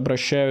 значит,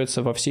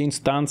 обращаются во все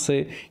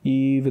инстанции,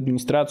 и в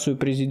администрацию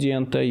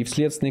президента, и в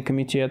Следственный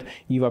комитет,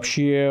 и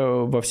вообще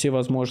во все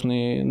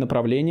возможные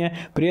направления.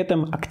 При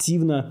этом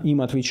активно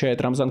им отвечает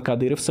Рамзан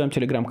Кадыров в своем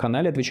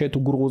телеграм-канале, отвечает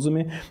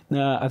угрозами,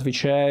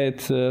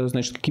 отвечает,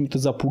 значит, какими-то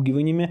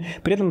запугиваниями.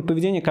 При этом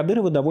поведение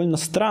Кадырова довольно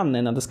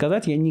странное, надо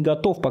сказать, я не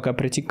готов пока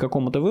прийти к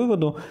какому-то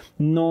выводу,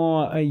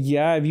 но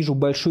я вижу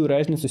большую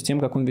разницу с тем,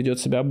 как он ведет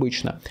себя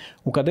обычно.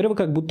 У Кадырова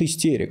как будто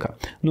истерика.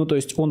 То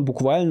есть он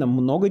буквально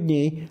много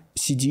дней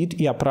сидит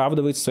и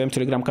оправдывается в своем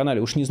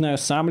телеграм-канале. Уж не знаю,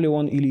 сам ли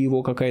он или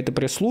его какая-то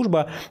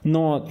пресс-служба,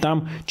 но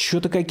там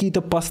что-то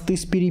какие-то посты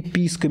с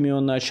переписками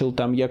он начал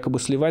там якобы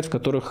сливать, в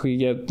которых,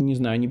 я не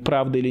знаю, они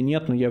правда или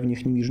нет, но я в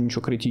них не вижу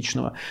ничего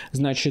критичного.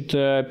 Значит,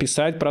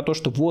 писать про то,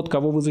 что вот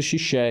кого вы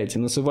защищаете,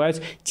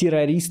 называть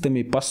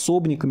террористами,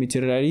 пособниками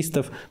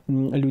террористов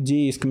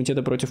людей из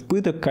Комитета против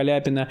пыток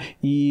Каляпина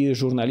и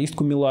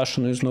журналистку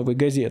Милашину из «Новой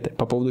газеты»,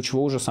 по поводу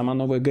чего уже сама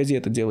 «Новая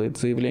газета» делает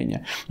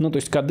заявление. То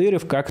есть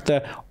Кадыров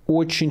как-то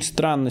очень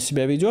странно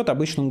себя ведет.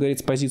 Обычно он говорит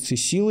с позиции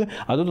силы,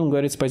 а тут он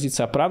говорит с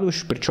позиции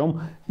оправдывающей,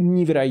 причем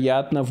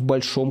невероятно в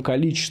большом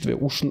количестве.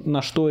 Уж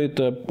на что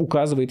это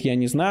указывает, я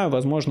не знаю.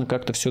 Возможно,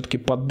 как-то все-таки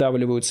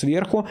поддавливают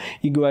сверху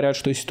и говорят,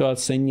 что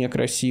ситуация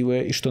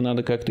некрасивая и что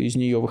надо как-то из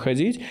нее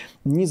выходить.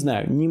 Не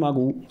знаю, не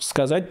могу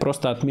сказать,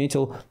 просто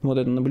отметил вот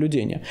это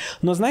наблюдение.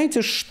 Но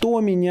знаете, что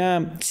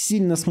меня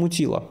сильно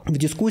смутило? В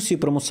дискуссии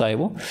про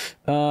Мусаеву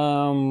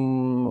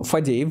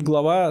Фадеев,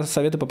 глава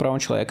Совета по правам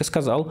человека,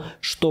 сказал,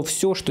 что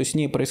все, что с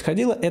ней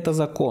происходило, это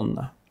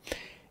законно.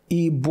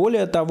 И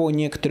более того,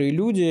 некоторые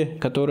люди,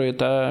 которые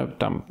это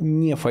там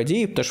не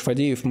Фадеев, потому что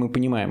Фадеев, мы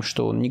понимаем,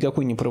 что он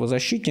никакой не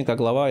правозащитник, а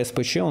глава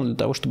СПЧ, он для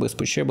того, чтобы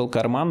СПЧ был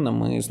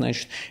карманным и,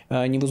 значит,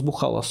 не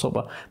возбухал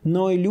особо.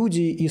 Но и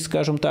люди из,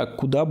 скажем так,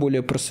 куда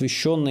более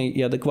просвещенной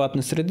и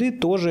адекватной среды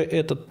тоже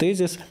этот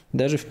тезис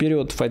даже в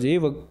период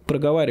Фадеева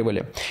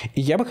проговаривали. И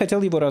я бы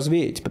хотел его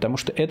развеять, потому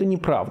что это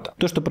неправда.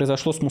 То, что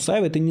произошло с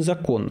Мусаевой, это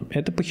незаконно,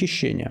 это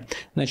похищение.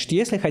 Значит,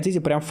 если хотите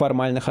прям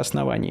формальных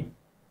оснований.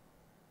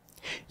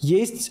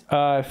 Есть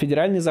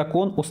федеральный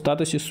закон о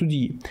статусе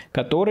судьи,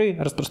 который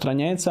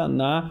распространяется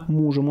на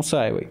мужа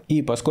Мусаевой.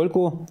 И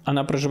поскольку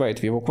она проживает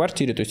в его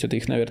квартире, то есть это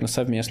их, наверное,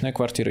 совместная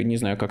квартира, не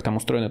знаю, как там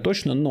устроено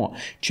точно, но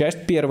часть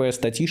 1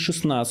 статьи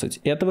 16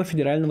 этого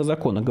федерального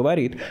закона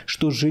говорит,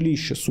 что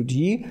жилище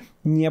судьи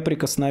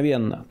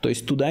неприкосновенно, то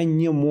есть туда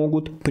не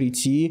могут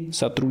прийти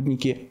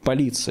сотрудники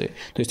полиции,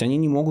 то есть они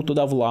не могут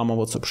туда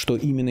вламываться, что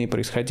именно и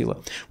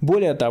происходило.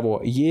 Более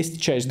того,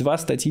 есть часть 2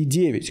 статьи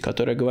 9,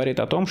 которая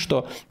говорит о том,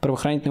 что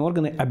правоохранительные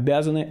органы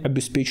обязаны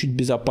обеспечить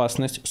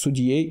безопасность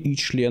судье и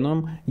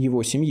членам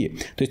его семьи.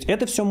 То есть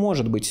это все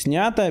может быть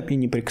снято, и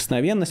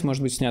неприкосновенность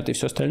может быть снята, и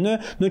все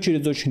остальное, но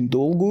через очень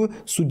долгую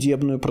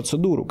судебную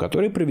процедуру,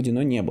 которой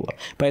проведено не было.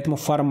 Поэтому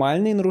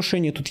формальные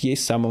нарушения тут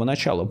есть с самого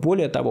начала.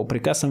 Более того,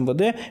 приказ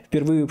МВД,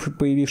 впервые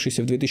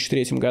появившийся в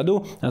 2003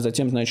 году, а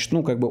затем, значит,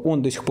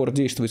 он до сих пор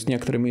действует с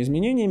некоторыми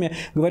изменениями,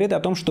 говорит о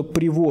том, что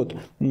привод,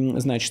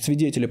 значит,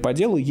 свидетеля по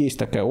делу, есть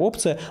такая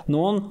опция,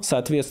 но он в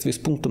соответствии с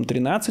пунктом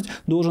 13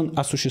 должен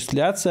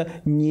осуществляться,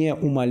 не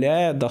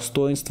умаляя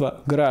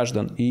достоинства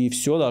граждан. И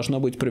все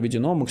должно быть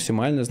проведено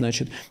максимально,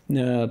 значит,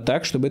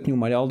 так, чтобы это не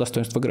умаляло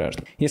достоинство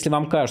граждан. Если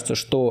вам кажется,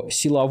 что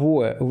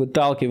силовое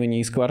выталкивание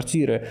из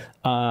квартиры,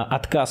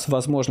 отказ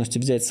возможности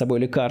взять с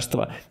собой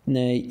лекарства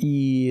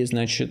и,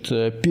 значит,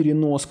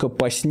 переноска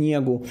по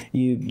снегу,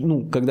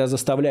 и, когда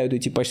заставляют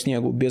идти по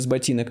снегу без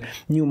ботинок,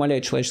 не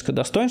умаляет человеческое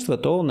достоинство,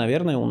 то,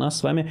 наверное, у нас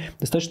с вами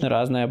достаточно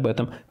разное об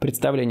этом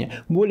представление.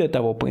 Более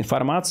того, по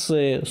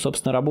информации,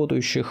 собственно,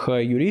 работающих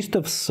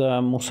юристов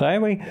с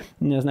Мусаевой,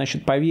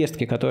 значит,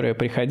 повестки, которые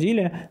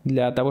приходили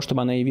для того,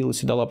 чтобы она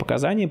явилась и дала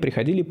показания,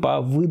 приходили по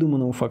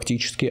выдуманному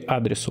фактически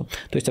адресу.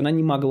 То есть она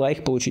не могла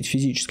их получить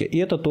физически. И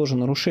это тоже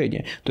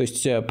нарушение. То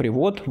есть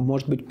привод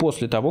может быть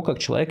после того, как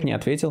человек не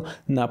ответил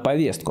на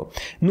повестку.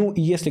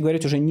 И если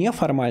говорить уже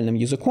неформальным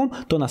языком,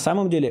 то на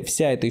самом деле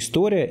вся эта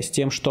история с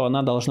тем, что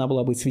она должна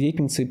была быть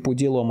свидетельницей по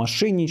делу о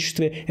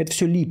мошенничестве, это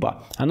все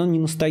липа. Оно не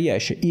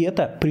настоящее. И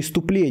это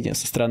преступление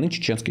со стороны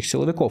чеченских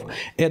силовиков.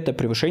 Это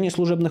превышение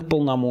служебных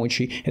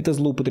полномочий, это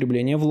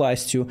злоупотребление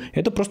властью,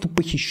 это просто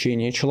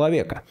похищение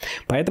человека.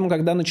 Поэтому,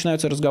 когда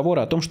начинаются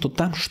разговоры о том, что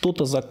там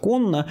что-то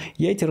законно,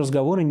 я эти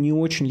разговоры не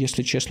очень,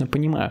 если честно,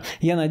 понимаю.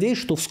 Я надеюсь,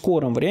 что в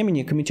скором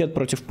времени Комитет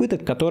против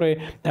пыток,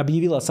 который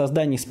объявил о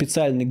создании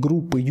специальной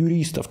группы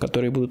юристов,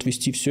 которые будут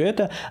вести все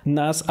это,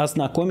 нас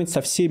ознакомит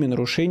со всеми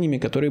нарушениями,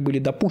 которые были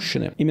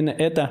допущены. Именно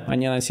это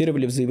они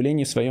анонсировали в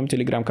заявлении в своем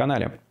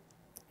телеграм-канале.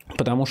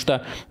 Потому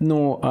что,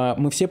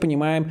 мы все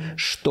понимаем,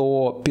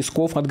 что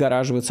Песков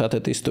отгораживается от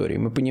этой истории.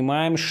 Мы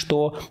понимаем,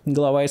 что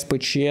глава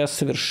СПЧ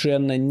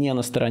совершенно не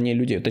на стороне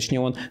людей. Точнее,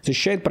 он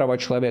защищает права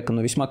человека,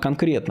 но весьма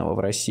конкретного в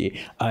России,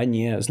 а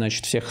не,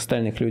 значит, всех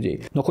остальных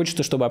людей. Но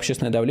хочется, чтобы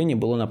общественное давление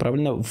было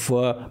направлено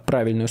в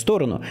правильную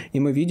сторону. И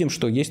мы видим,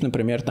 что есть,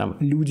 например, там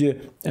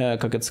люди, на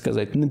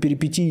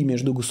перипетии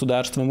между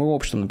государством и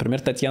обществом. Например,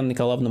 Татьяна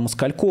Николаевна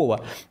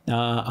Москалькова.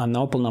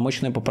 Она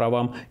уполномоченная по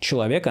правам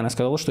человека. Она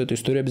сказала, что эту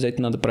историю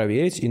обязательно надо проверить,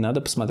 и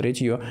надо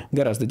посмотреть ее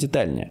гораздо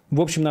детальнее.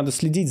 В общем, надо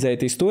следить за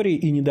этой историей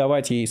и не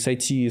давать ей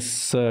сойти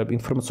с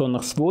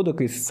информационных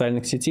сводок и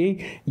социальных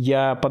сетей.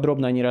 Я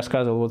подробно о ней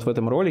рассказывал вот в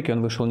этом ролике,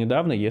 он вышел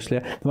недавно.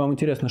 Если вам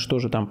интересно, что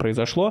же там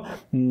произошло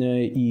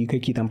и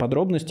какие там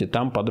подробности,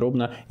 там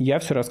подробно я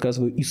все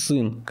рассказываю, и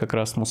сын как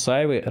раз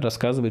Мусаевой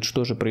рассказывает,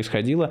 что же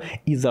происходило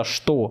и за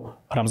что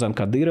Рамзан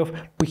Кадыров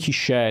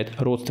похищает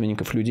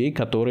родственников людей,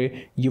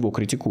 которые его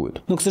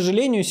критикуют. Но, к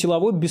сожалению,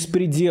 силовой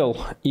беспредел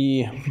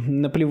и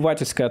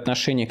наплевательское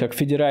отношение как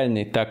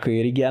федеральной, так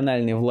и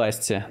региональной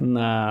власти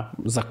на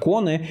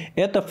законы –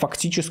 это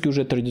фактически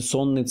уже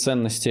традиционные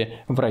ценности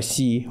в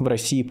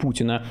России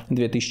Путина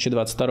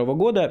 2022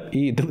 года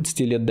и 20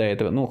 лет до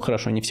этого.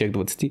 Хорошо, не всех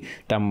 20,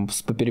 там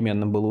с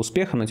попеременным было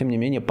успеха, но тем не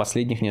менее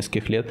последних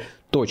нескольких лет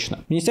точно.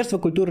 Министерство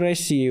культуры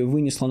России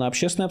вынесло на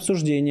общественное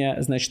обсуждение,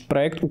 значит,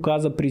 проект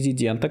указа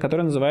президента,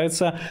 который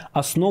называется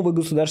 «Основы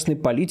государственной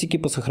политики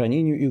по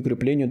сохранению и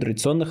укреплению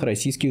традиционных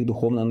российских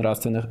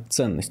духовно-нравственных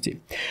ценностей».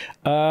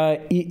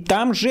 И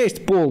там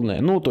жесть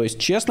полная. Ну, то есть,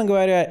 честно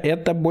говоря,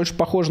 это больше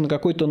похоже на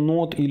какой-то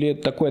нот или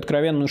такую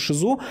откровенную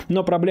шизу,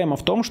 но проблема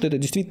в том, что это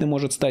действительно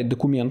может стать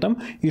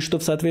документом, и что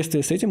в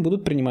соответствии с этим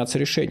будут приниматься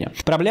решения.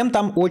 Проблем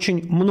там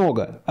очень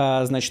много.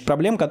 Значит,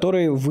 проблем,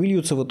 которые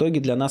выльются в итоге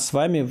для нас с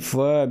вами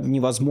в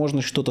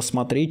невозможность что-то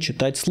смотреть,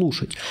 читать,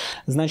 слушать.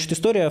 Значит,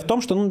 история в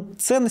том, что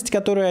ценности,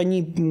 которые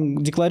они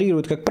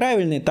декларируют как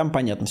правильные, там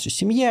понятно все.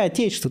 Семья,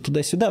 отечество,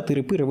 туда-сюда,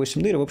 тыры-пыры,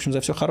 8 дыр, в общем, за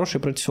все хорошее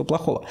против всего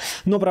плохого.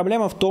 Но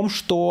проблема в том,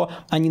 что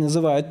они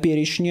называют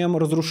перечнем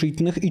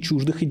разрушительных и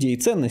чуждых идей и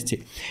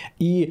ценностей.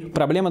 И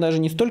проблема даже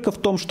не столько в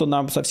том, что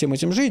нам со всем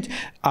этим жить,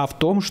 а в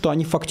том, что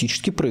они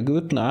фактически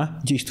прыгают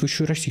на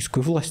действующую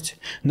российскую власть.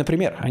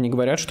 Например, они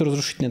говорят, что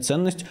разрушительная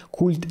ценность –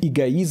 культ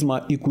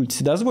эгоизма и культ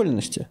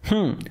вседозволенности.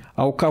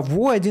 А у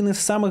кого один из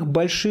самых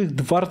больших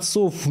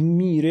дворцов в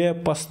мире,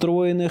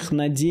 построенных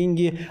на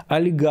деньги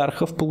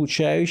олигархов,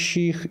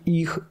 получающих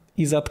их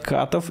из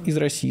откатов из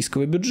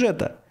российского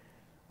бюджета?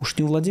 Уж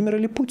не Владимира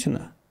ли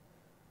Путина?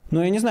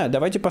 Ну, я не знаю,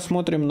 давайте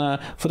посмотрим на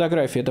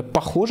фотографии. Это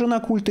похоже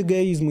на культ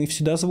эгоизма и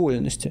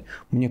вседозволенности?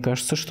 Мне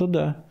кажется, что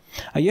да.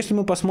 А если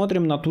мы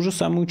посмотрим на ту же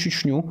самую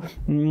Чечню,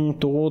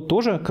 то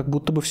тоже как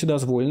будто бы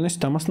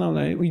вседозволенность. Там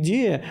основная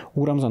идея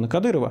у Рамзана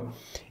Кадырова.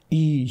 И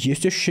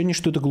есть ощущение,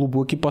 что это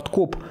глубокий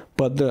подкоп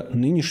под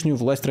нынешнюю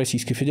власть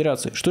Российской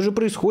Федерации. Что же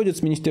происходит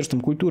с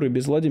Министерством культуры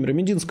без Владимира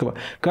Мединского?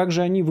 Как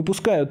же они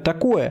выпускают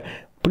такое,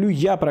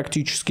 плюя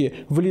практически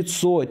в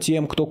лицо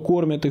тем, кто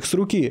кормит их с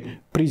руки,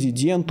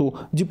 президенту,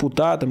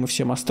 депутатам и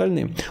всем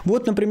остальным?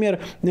 Вот, например,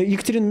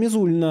 Екатерина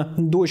Мизулина,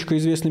 дочка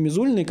известной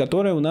Мизулиной,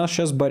 которая у нас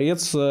сейчас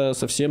борец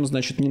со всем,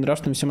 значит,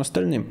 ненравственным и всем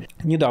остальным.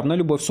 Недавно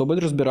Любовь Соболь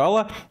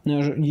разбирала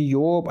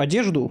ее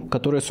одежду,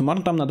 которая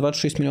суммарно там на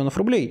 26 миллионов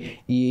рублей.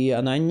 И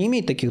она не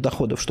имеет таких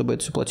доходов, чтобы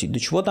это все платить. До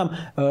чего там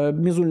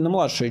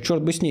Мизулина-младшая,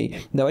 черт бы с ней.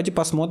 Давайте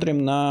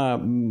посмотрим на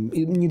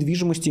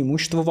недвижимость и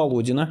имущество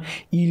Володина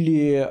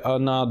или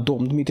на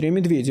дом Дмитрия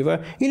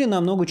Медведева или на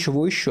много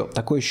чего еще.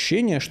 Такое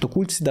ощущение, что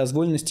культ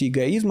вседозволенности и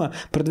эгоизма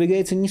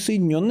продвигается не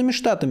Соединенными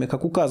Штатами,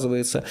 как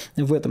указывается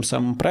в этом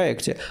самом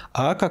проекте,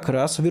 а как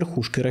раз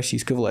верхушкой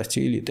российской власти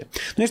и элиты.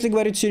 Но если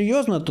говорить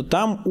серьезно, то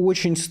там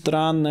очень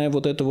странная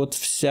вот эта вот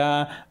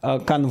вся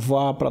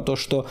канва про то,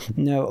 что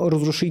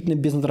разрушительная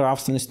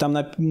безнравственность. Там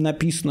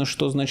написано,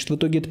 что, значит, в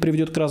итоге это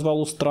приведет к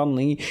развалу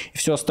страны и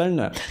все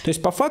остальное. То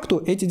есть, по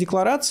факту, эти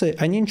декларации,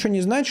 они ничего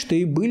не значат,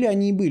 и были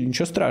они и были,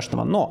 ничего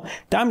страшного. Но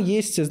там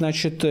есть,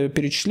 значит,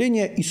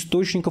 перечисление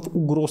источников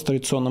угроз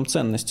традиционным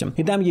ценностям.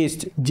 И там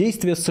есть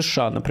действия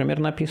США, например,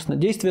 написано,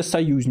 действия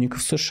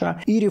союзников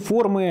США и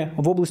реформы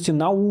в области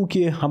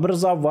науки,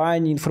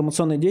 образования,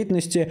 информационной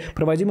деятельности,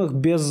 проводимых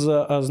без,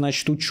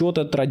 значит,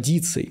 учета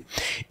традиций.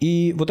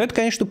 И вот это,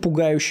 конечно,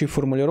 пугающие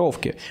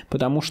формулировки,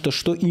 потому что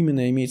что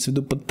именно имеется в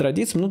виду под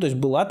традицией? Ну, то есть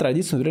была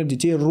традиция, например,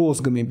 детей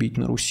розгами бить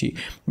на Руси,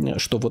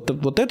 что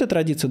вот эта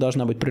традиция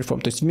должна быть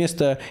реформ. То есть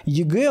вместо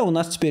ЕГЭ у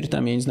нас теперь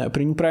там, я не знаю,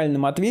 при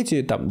неправильном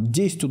ответе там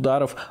 10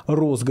 ударов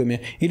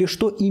розгами. Или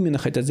что именно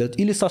хотят сделать?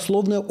 Или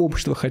сословное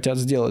общество хотят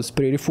сделать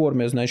при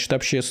реформе, значит,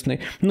 общественной.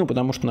 Ну,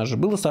 потому что у нас же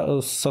было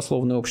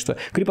сословное общество.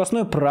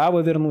 Крепостное право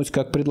вернуть,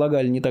 как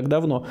предлагали не так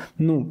давно.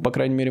 Ну, по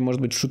крайней мере,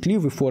 может быть, в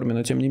шутливой форме,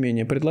 но тем не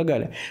менее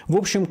предлагали. В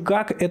общем,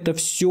 как это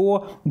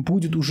все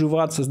будет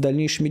уживаться с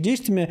дальнейшими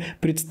действиями,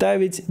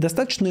 представить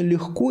достаточно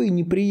легко и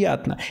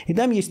неприятно. И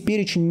там есть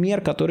перечень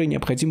мер, которые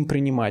необходимо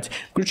принимать,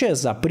 включая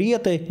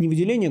запреты,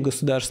 невыделение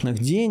государственных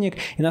денег.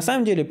 И на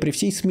самом деле, при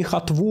всей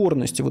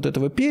смехотворности вот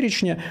этого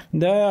перечня,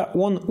 да,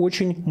 он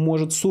очень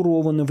может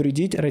сурово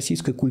навредить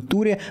российской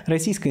культуре,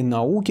 российской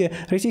науке,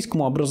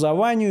 российскому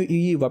образованию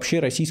и вообще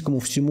российскому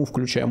всему,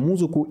 включая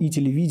музыку и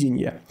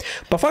телевидение.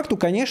 По факту,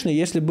 конечно,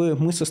 если бы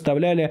мы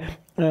составляли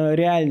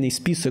реальный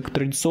список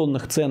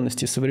традиционных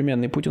ценностей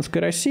современной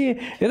путинской России,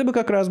 это бы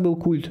как раз был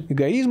культ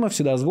эгоизма,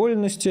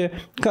 вседозволенности,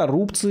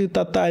 коррупции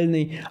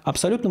тотальной,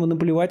 абсолютного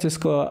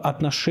наплевательского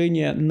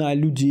отношения на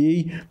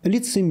людей,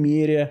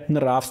 лицемерия,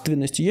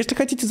 нравственности. Если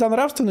хотите за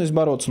нравственность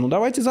бороться, ну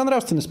давайте за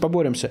нравственность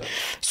поборемся.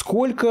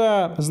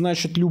 Сколько,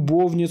 значит,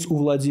 любовниц у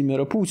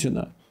Владимира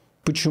Путина?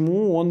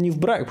 Почему он не в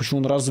браке?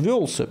 Почему он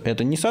развелся?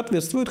 Это не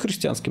соответствует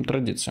христианским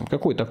традициям.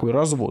 Какой такой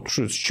развод?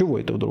 С чего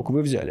это вдруг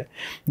вы взяли?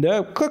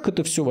 Да, как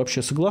это все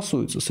вообще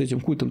согласуется с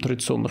этим культом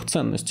традиционных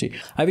ценностей?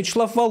 А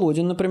Вячеслав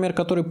Володин, например,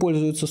 который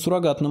пользуется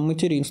суррогатным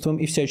материнством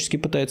и всячески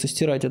пытается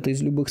стирать это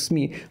из любых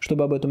СМИ,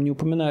 чтобы об этом не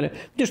упоминали.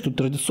 Где же тут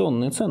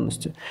традиционные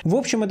ценности? В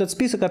общем, этот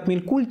список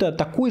отмель культа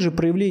такое же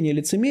проявление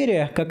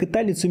лицемерия, как и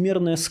та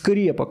лицемерная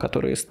скрепа,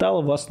 которая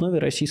стала в основе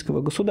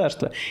российского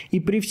государства.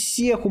 И при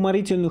всех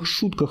уморительных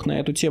шутках на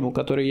эту тему,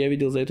 которые я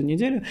видел за эту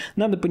неделю,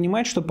 надо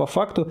понимать, что по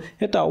факту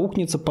это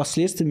аукнется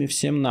последствиями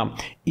всем нам.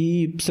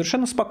 И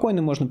совершенно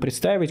спокойно можно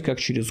представить, как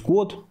через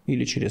год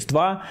или через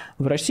 2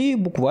 в России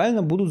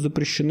буквально будут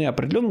запрещены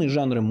определенные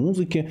жанры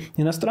музыки,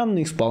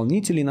 иностранные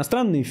исполнители,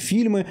 иностранные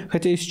фильмы,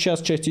 хотя и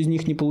сейчас часть из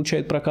них не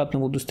получает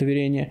прокатного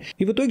удостоверения.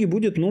 И в итоге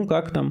будет, ну,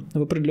 как там,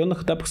 в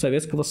определенных этапах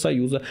Советского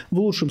Союза. В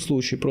лучшем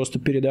случае просто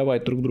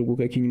передавать друг другу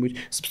какие-нибудь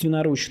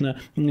собственноручно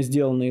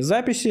сделанные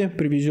записи,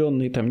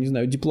 привезенные, там, не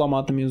знаю,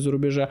 дипломатами из-за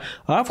рубежа,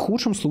 а в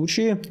худшем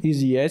случае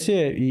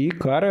изъятие и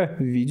кара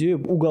в виде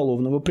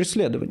уголовного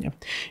преследования.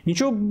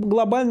 Ничего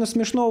глобально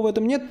смешного в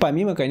этом нет,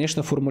 помимо,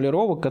 конечно,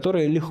 формулировок,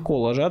 которые легко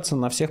ложатся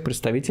на всех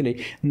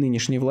представителей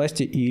нынешней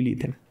власти и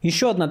элиты.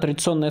 Еще одна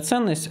традиционная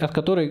ценность, от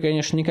которой,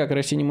 конечно, никак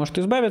Россия не может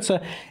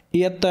избавиться,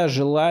 это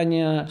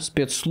желание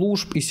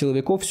спецслужб и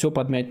силовиков все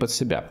подмять под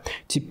себя.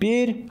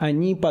 Теперь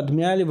они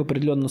подмяли в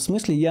определенном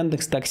смысле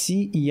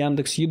Яндекс.Такси и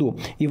Яндекс.Еду,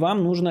 и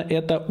вам нужно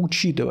это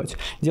учитывать.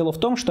 Дело в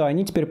том, что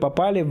они теперь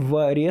попали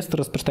в реестр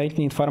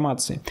распространительной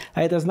информации,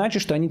 а это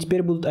значит, что они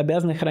теперь будут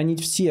обязаны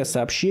хранить все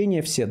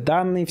сообщения, все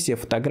данные, все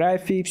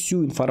фотографии,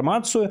 всю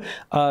информацию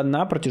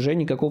на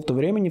протяжении какого-то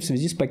времени в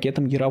связи с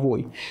пакетом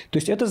Яровой. То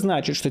есть это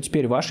значит, что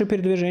теперь ваши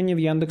передвижения в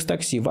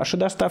Яндекс.Такси, ваши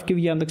доставки в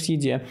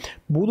Яндекс.Еде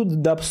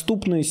будут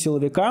доступны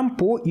силовикам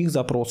по их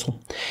запросу.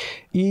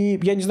 И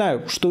я не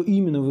знаю, что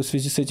именно вы в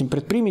связи с этим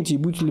предпримете и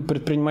будете ли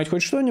предпринимать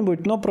хоть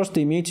что-нибудь, но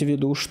просто имейте в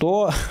виду,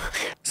 что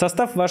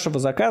состав вашего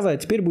заказа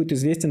теперь будет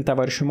известен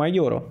товарищу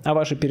майору, а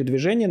ваши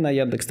передвижения на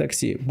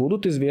Яндекс.Такси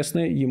будут известны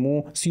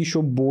ему с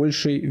еще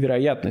большей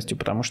вероятностью,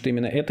 потому что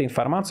именно эта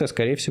информация,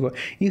 скорее всего,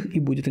 их и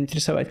будет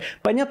интересовать.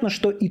 Понятно,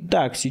 что и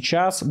так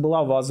сейчас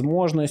была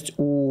возможность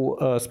у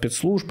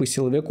спецслужб и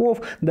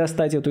силовиков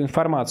достать эту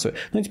информацию,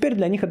 но теперь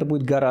для них это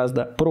будет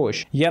гораздо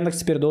проще. Яндекс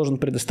теперь должен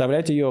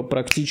предоставлять ее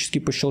практически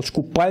по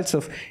щелчку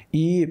пальцев,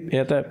 и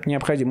это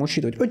необходимо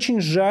учитывать.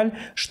 Очень жаль,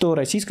 что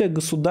российское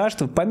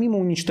государство, помимо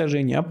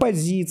уничтожения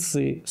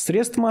оппозиции,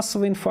 средств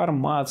массовой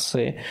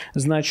информации,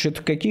 значит,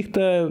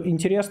 каких-то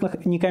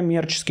интересных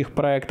некоммерческих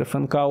проектов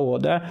НКО,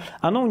 да,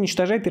 оно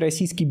уничтожает и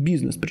российский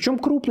бизнес. Причем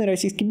крупный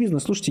российский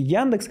бизнес. Слушайте,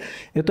 Яндекс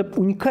 – это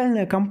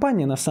уникальная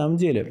компания на самом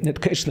деле. Это,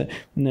 конечно,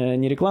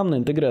 не рекламная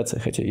интеграция,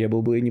 хотя я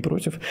был бы и не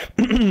против.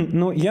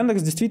 Но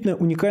Яндекс действительно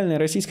уникальная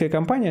российская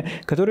компания,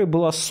 которая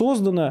была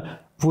создана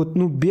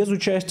без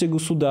участия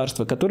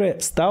государства, которая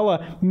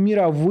стала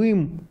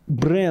мировым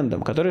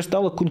брендом, которая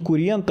стала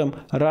конкурентом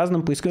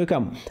разным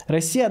поисковикам.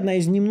 Россия одна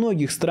из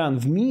немногих стран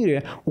в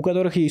мире, у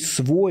которых есть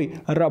свой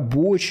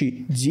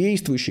рабочий,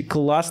 действующий,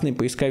 классный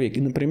поисковик.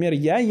 И, например,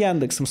 я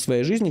Яндексом в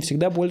своей жизни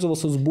всегда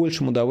пользовался с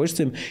большим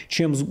удовольствием,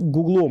 чем с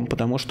Гуглом,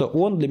 потому что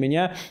он для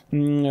меня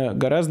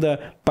гораздо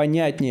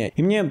понятнее.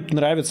 И мне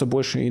нравится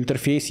больше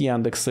интерфейс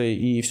Яндекса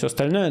и все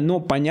остальное,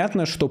 но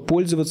понятно, что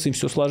пользоваться им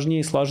все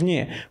сложнее и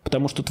сложнее,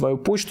 потому что твою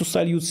почту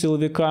сольют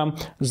силовикам,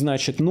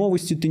 значит,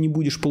 новости ты не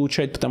будешь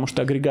получать, потому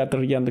что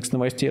агрегатор Яндекс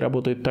Новостей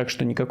работает так,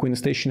 что никакой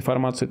настоящей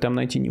информации там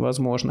найти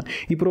невозможно,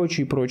 и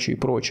прочее, и прочее, и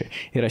прочее.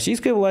 И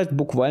российская власть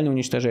буквально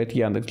уничтожает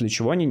Яндекс, для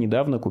чего они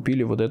недавно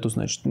купили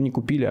значит, не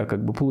купили, а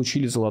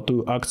получили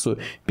золотую акцию,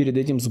 перед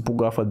этим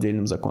запугав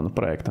отдельным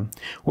законопроектом.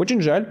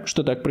 Очень жаль,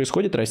 что так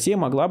происходит. Россия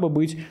могла бы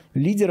быть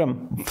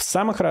лидером в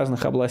самых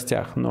разных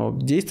областях, но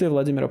действия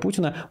Владимира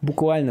Путина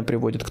буквально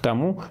приводят к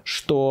тому,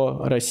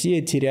 что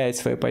Россия теряет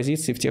свои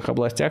позиции в тех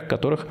областях, в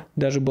которых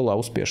даже была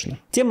успешна.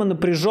 Тема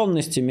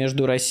напряженности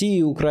между Россией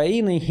и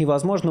Украиной и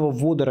возможного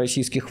ввода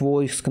российских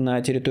войск на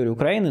территорию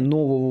Украины,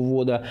 нового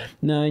ввода,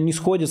 не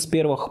сходит с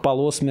первых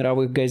полос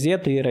мировых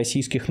газет и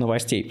российских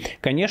новостей.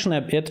 Конечно,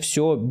 это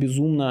все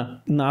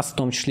безумно нас в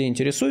том числе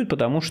интересует,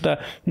 потому что,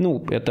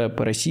 это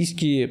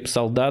российские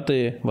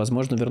солдаты,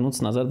 возможно,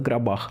 вернутся назад в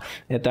гробах.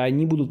 Это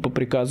они будут по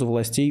приказу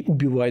властей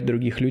убивать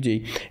других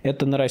людей.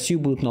 Это на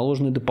Россию будут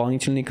наложены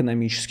дополнительные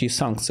экономические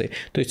санкции.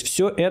 То есть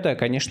все это,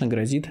 конечно,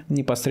 грозит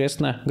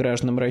непосредственно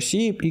гражданам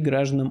России и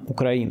гражданам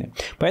Украины.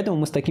 Поэтому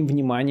мы с таким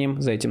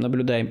вниманием за этим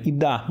наблюдаем. И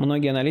да,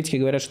 многие аналитики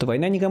говорят, что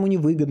война никому не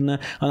выгодна,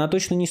 она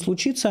точно не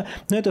случится,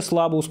 но это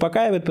слабо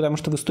успокаивает, потому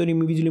что в истории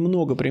мы видели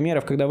много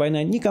примеров, когда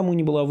война никому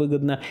не была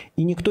выгодна,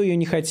 и никто ее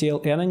не хотел,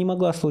 и она не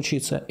могла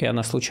случиться, и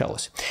она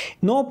случалась.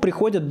 Но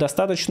приходят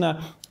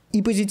достаточно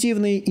и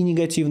позитивные, и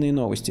негативные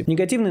новости.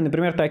 Негативные,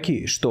 например,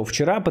 такие, что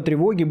вчера по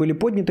тревоге были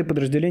подняты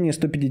подразделения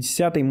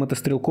 150-й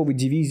мотострелковой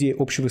дивизии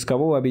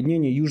общевойскового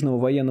объединения Южного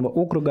военного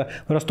округа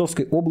в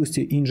Ростовской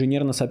области и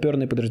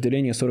инженерно-саперное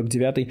подразделение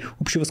 49-й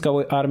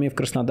общевойсковой армии в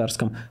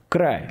Краснодарском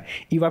крае.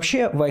 И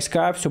вообще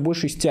войска все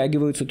больше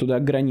стягиваются туда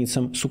к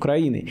границам с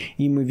Украиной.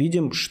 И мы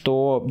видим,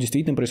 что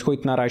действительно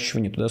происходит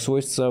наращивание. Туда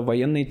сводится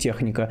военная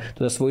техника,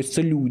 туда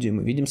сводятся люди.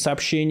 Мы видим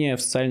сообщения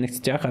в социальных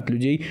сетях от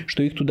людей,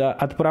 что их туда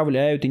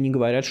отправляют и не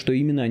говорят, что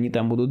именно они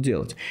там будут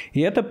делать. И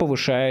это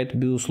повышает,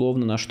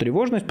 безусловно, нашу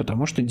тревожность,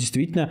 потому что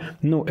действительно,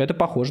 это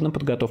похоже на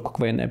подготовку к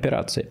военной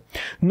операции.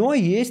 Но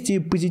есть и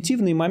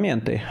позитивные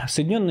моменты.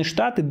 Соединенные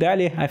Штаты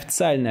дали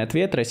официальный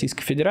ответ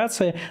Российской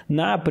Федерации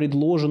на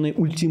предложенный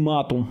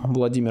ультиматум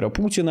Владимира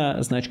Путина,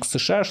 значит, к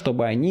США,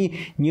 чтобы они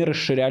не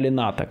расширяли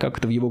НАТО. Как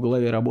это в его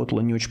голове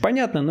работало, не очень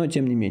понятно, но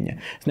тем не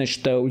менее.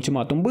 Значит,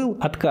 ультиматум был,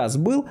 отказ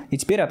был, и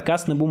теперь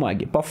отказ на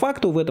бумаге. По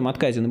факту в этом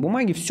отказе на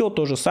бумаге все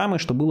то же самое,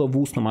 что было в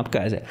устном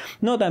отказе.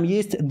 Но там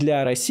есть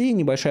для России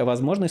небольшая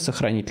возможность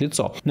сохранить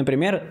лицо.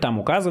 Например, там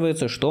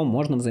указывается, что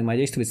можно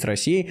взаимодействовать с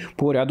Россией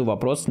по ряду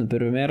вопросов,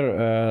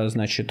 например,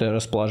 значит,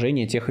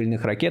 расположение тех или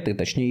иных ракет, и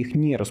точнее их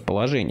не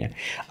расположение.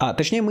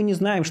 Точнее, мы не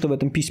знаем, что в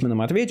этом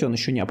письменном ответе, он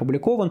еще не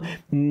опубликован,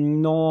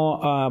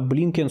 но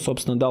Блинкен,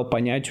 собственно, дал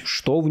понять,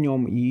 что в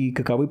нем и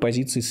каковы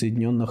позиции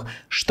Соединенных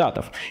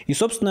Штатов. И,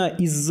 собственно,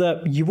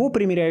 из-за его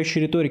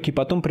примиряющей риторики,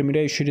 потом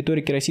примиряющей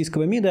риторики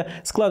российского МИДа,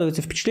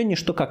 складывается впечатление,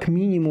 что как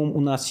минимум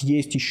у нас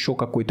есть еще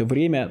какое-то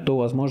время до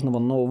возможного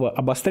нового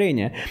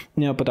обострения,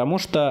 потому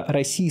что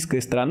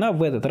российская сторона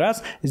в этот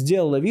раз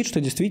сделала вид,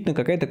 что действительно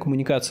какая-то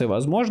коммуникация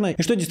возможна,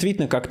 и что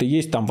действительно как-то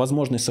есть там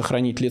возможность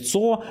сохранить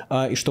лицо,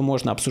 и что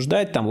можно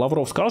обсуждать. Там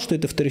Лавров сказал, что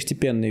это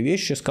второстепенные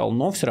вещи, сказал,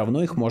 но все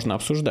равно их можно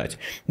обсуждать.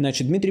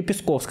 Значит, Дмитрий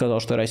Песков сказал,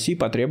 что России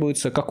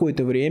потребуется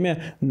какое-то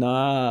время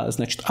на,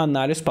 значит,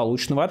 анализ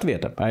полученного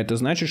ответа. А это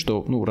значит,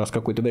 что, ну, раз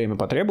какое-то время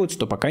потребуется,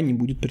 то пока не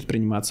будет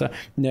предприниматься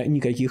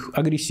никаких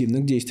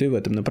агрессивных действий в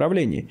этом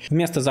направлении.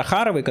 Вместо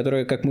Захаровой,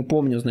 которая, как мы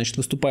помним, значит,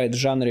 выступает в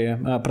жанре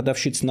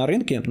продавщицы на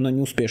рынке, но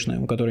неуспешная,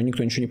 у которой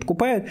никто ничего не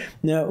покупает,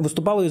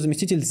 выступал ее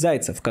заместитель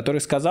Зайцев,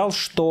 который сказал,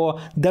 что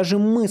даже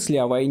мысли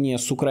о войне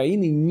с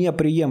Украиной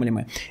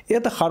неприемлемы.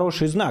 Это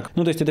хороший знак.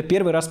 Ну, то есть это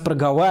первый раз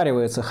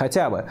проговаривается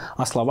хотя бы,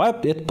 а слова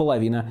 — это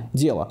половина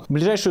дела. В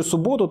ближайшую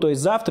субботу, то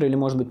есть завтра или,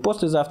 может быть,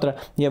 послезавтра,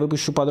 я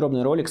выпущу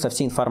подробный ролик со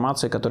всей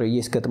информацией, которая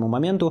есть к этому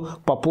моменту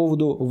по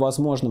поводу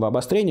возможного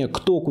обострения,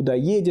 кто куда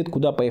едет,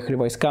 куда поехали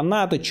войска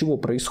НАТО, чего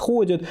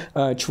происходит,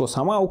 чего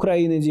сама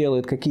Украина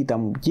делает, какие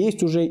там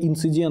есть уже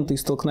инциденты и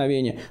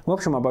столкновения. В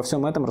общем, обо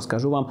всем этом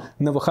расскажу вам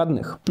на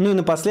выходных. Ну и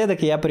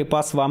напоследок я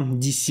припас вам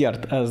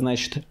десерт.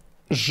 Значит,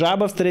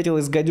 жаба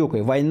встретилась с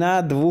гадюкой.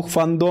 Война двух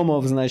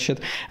фандомов, значит,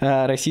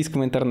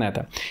 российского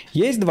интернета.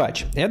 Есть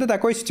Двач. Это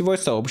такое сетевое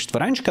сообщество,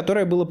 раньше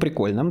которое было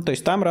прикольным. То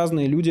есть там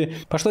разные люди...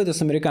 Пошло это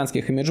с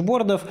американских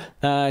имиджбордов.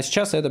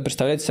 Сейчас это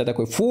представляет себя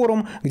такой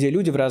форум, где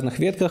люди в разных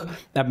ветках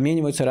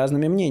обмениваются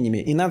разными мнениями.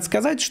 И надо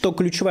сказать, что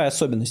ключевая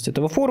особенность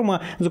этого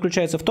форума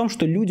заключается в том,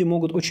 что люди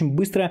могут очень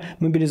быстро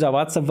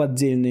мобилизоваться в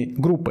отдельные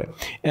группы.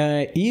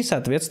 И,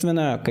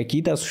 соответственно,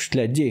 какие-то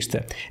осуществлять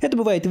действия. Это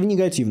бывает и в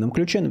негативном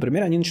ключе.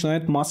 Например, они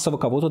начинают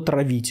массово кого-то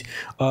травить.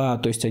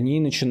 То есть они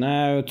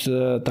начинают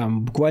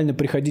там буквально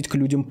приходить к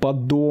людям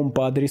под дом,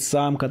 по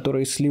адресам,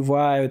 которые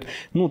сливают.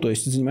 Ну, то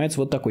есть занимаются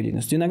вот такой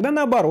деятельностью. Иногда,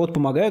 наоборот,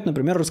 помогают,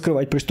 например,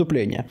 раскрывать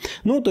преступления.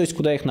 Ну, то есть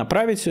куда их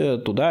направить,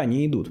 туда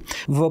они идут.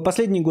 В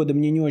последние годы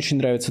мне не очень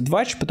нравится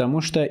Двач,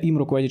 потому что им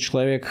руководит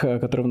человек,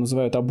 которого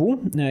называют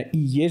Абу, и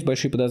есть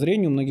большие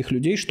подозрения у многих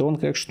людей, что он,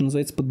 как что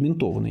называется,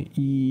 подментованный.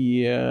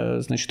 И,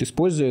 значит,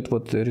 использует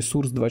вот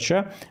ресурс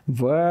Двача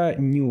в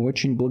не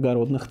очень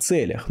благородных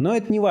целях. Но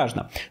это не важно.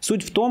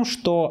 Суть в том,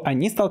 что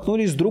они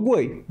столкнулись с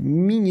другой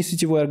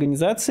мини-сетевой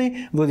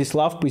организацией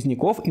Владислав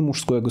Поздняков и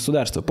Мужское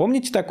государство.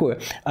 Помните такое?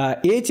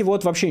 Эти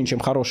вот вообще ничем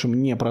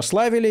хорошим не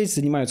прославились,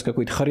 занимаются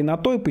какой-то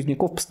хренотой.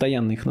 Поздняков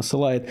постоянно их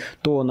насылает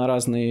то на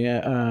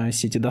разные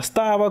сети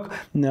доставок,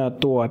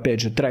 то,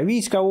 опять же,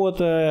 травить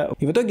кого-то.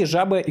 И в итоге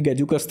жаба и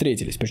гадюка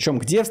встретились. Причем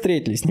где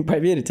встретились, не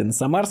поверите, на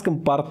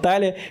самарском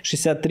портале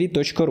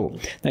 63.ru.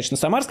 Значит, на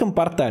самарском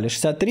портале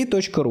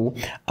 63.ru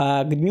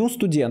к Дню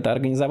студента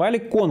организовали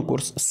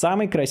конкурс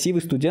 «Самый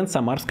красивый студент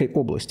Самарской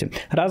области».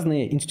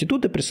 Разные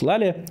институты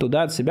присылали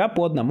туда от себя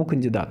по одному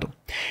кандидату.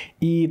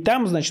 И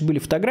там, значит, были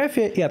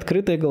фотографии и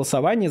открытое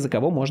голосование, за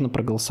кого можно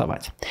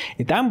проголосовать.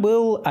 И там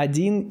был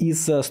один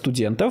из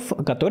студентов,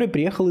 который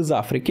приехал из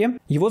Африки.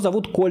 Его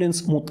зовут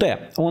Коллинз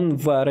Муте. Он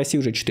в России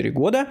уже 4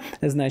 года,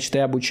 значит, и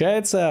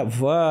обучается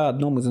в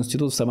одном из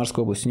институтов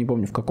Самарской области, не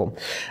помню в каком.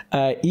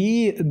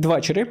 И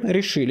двачеры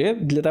решили,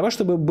 для того,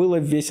 чтобы было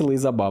весело и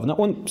забавно,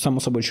 он, само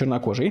собой,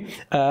 чернокожий,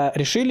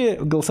 решили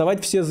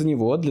голосовать все за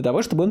него, для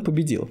того, чтобы он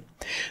победил.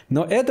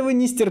 Но этого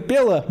не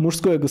стерпело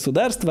Мужское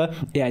государство,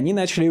 и они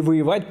начали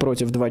воевать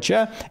против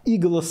Двача и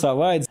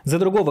голосовать за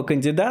другого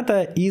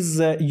кандидата из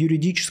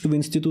юридического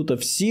института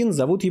в СИН,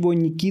 зовут его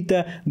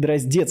Никита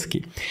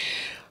Дроздецкий.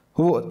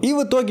 Вот. И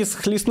в итоге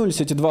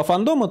схлестнулись эти два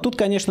фандома. Тут,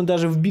 конечно,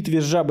 даже в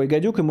битве с жабой и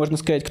гадюкой можно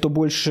сказать, кто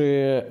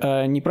больше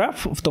не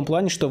прав, в том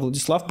плане, что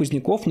Владислав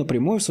Поздняков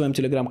напрямую в своем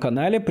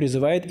телеграм-канале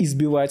призывает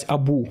избивать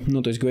Абу.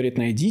 Ну, то есть говорит,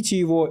 найдите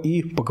его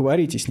и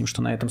поговорите с ним,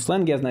 что на этом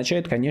сленге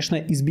означает, конечно,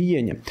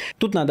 избиение.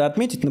 Тут надо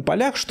отметить на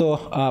полях, что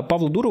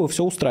Павла Дурова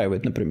все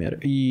устраивает, например.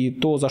 И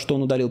то, за что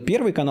он удалил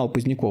первый канал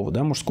Позднякова,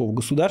 да, Мужского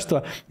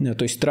государства,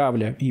 то есть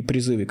травля и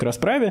призывы к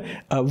расправе,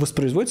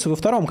 воспроизводится во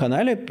втором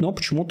канале, но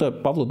почему-то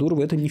Павла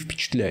Дурова это не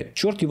впечатляет.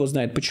 Черт его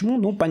знает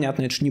почему, ну,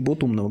 понятно, это же не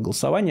бот умного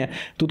голосования,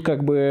 тут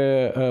как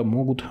бы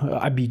могут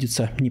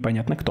обидеться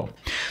непонятно кто.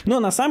 Но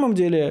на самом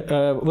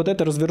деле вот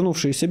эта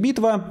развернувшаяся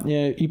битва,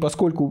 и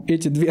поскольку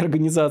эти две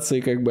организации,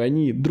 как бы,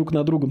 они друг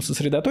на другом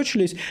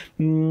сосредоточились,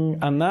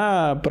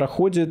 она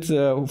проходит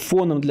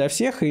фоном для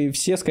всех, и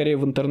все, скорее,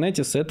 в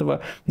интернете с этого,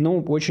 ну,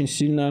 очень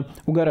сильно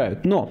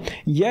угорают. Но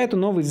я эту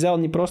новость взял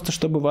не просто,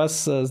 чтобы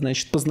вас,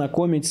 значит,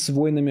 познакомить с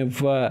войнами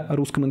в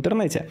русском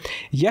интернете.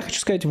 Я хочу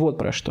сказать вот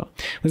про что.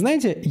 Вы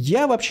знаете,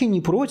 я вообще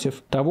не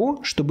против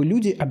того, чтобы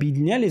люди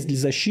объединялись для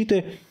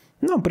защиты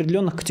ну,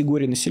 определенных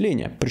категорий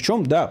населения.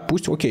 Причем, да,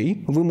 пусть,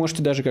 окей, вы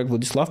можете даже как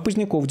Владислав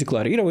Поздняков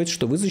декларировать,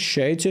 что вы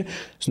защищаете,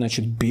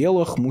 значит,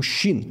 белых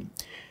мужчин.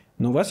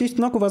 Но у вас есть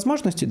много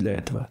возможностей для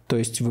этого. То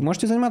есть вы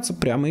можете заниматься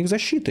прямо их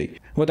защитой.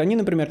 Вот они,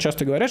 например,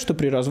 часто говорят, что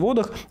при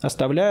разводах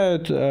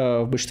оставляют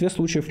в большинстве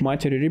случаев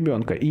матери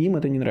ребенка, и им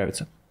это не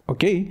нравится.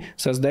 Окей,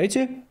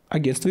 создайте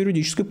агентство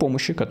юридической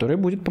помощи, которое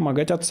будет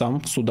помогать отцам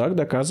в судах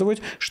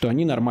доказывать, что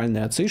они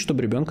нормальные отцы,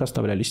 чтобы ребенка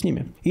оставляли с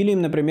ними. Или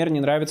им, например,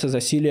 не нравится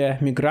засилие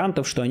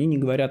мигрантов, что они не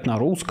говорят на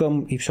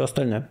русском и все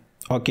остальное.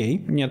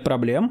 Окей, нет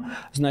проблем.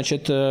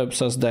 Значит,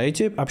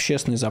 создайте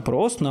общественный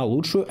запрос на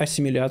лучшую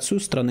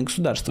ассимиляцию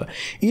страны-государства.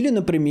 Или,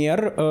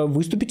 например,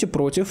 выступите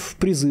против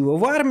призыва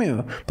в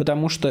армию,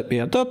 потому что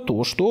это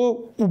то,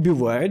 что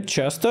убивает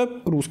часто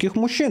русских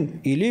мужчин,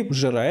 или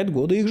сжирает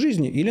годы их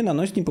жизни, или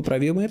наносит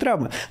непоправимые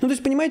травмы. Ну, то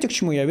есть, понимаете, к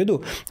чему я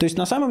веду? То есть,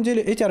 на самом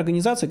деле, эти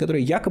организации,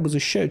 которые якобы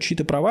защищают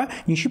чьи-то права,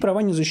 ничьи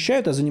права не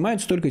защищают, а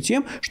занимаются только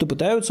тем, что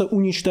пытаются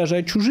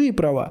уничтожать чужие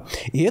права.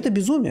 И это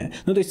безумие.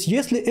 Ну, то есть,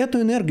 если эту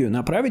энергию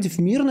направить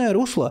в мирное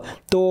русло,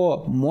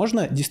 то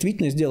можно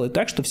действительно сделать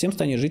так, что всем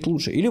станет жить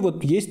лучше. Или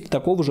вот есть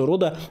такого же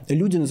рода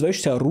люди,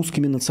 называющиеся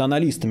русскими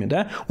националистами,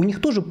 да? У них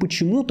тоже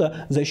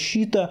почему-то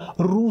защита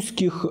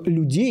русских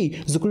людей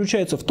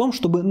заключается в том,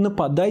 чтобы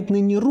нападать на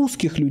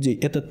нерусских людей.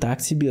 Это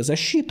так себе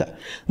защита.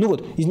 Ну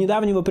вот, из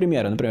недавнего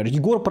примера, например,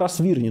 Егор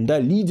Просвирнин, да,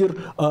 лидер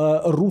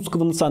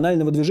русского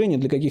национального движения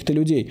для каких-то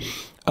людей,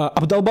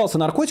 обдолбался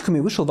наркотиками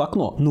и вышел в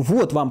окно. Ну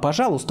вот вам,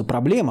 пожалуйста,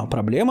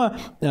 проблема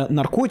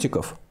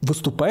наркотиков.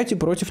 Выступайте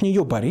против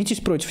нее, боритесь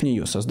против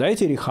нее,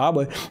 создайте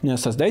рехабы,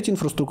 создайте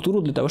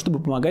инфраструктуру для того, чтобы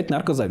помогать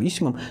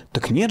наркозависимым.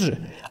 Так нет же.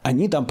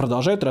 Они там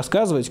продолжают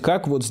рассказывать,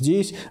 как вот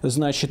здесь,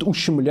 значит,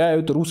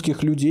 ущемляют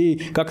русских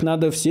людей, как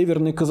надо в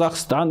Северный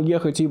Казахстан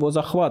ехать и его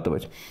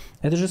захватывать.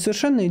 Это же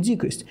совершенная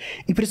дикость.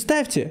 И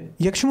представьте,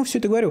 я к чему все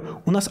это говорю?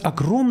 У нас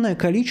огромное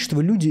количество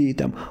людей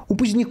там. У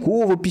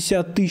Позднякова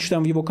 50 тысяч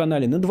там в его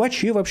канале. На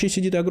 2Ч вообще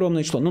сидит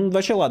огромное число. Ну, на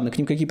 2Ч, ладно, к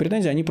ним какие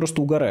претензии, они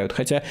просто угорают.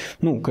 Хотя,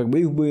 ну, как бы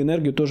их бы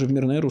энергию тоже в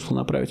мирное русло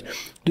направить.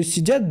 То есть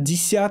сидят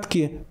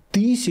десятки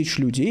тысяч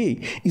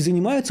людей и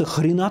занимаются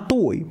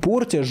хренотой,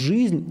 портя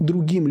жизнь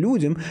другим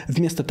людям,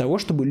 вместо того,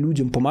 чтобы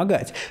людям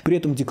помогать. При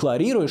этом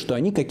декларируя, что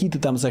они какие-то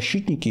там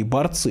защитники и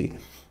борцы.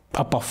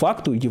 А по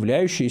факту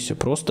являющиеся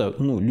просто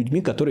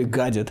людьми, которые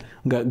гадят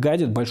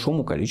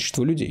большому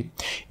количеству людей.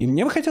 И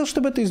мне бы хотелось,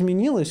 чтобы это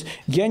изменилось.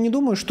 Я не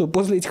думаю, что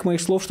после этих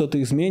моих слов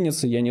что-то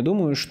изменится. Я не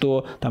думаю,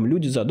 что там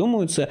люди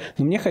задумаются.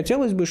 Но мне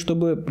хотелось бы,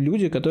 чтобы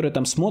люди, которые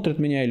там смотрят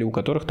меня, или у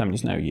которых там, не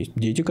знаю, есть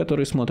дети,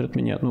 которые смотрят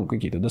меня,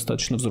 какие-то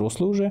достаточно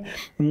взрослые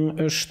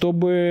уже,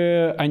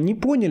 чтобы они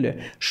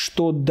поняли,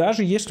 что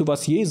даже если у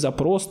вас есть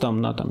запрос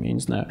там на, я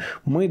не знаю,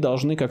 мы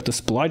должны как-то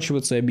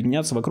сплачиваться,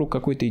 объединяться вокруг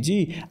какой-то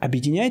идеи,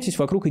 объединяйтесь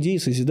вокруг идеи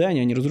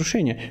созидания, а не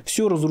разрушения.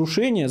 Все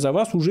разрушение за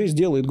вас уже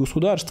сделает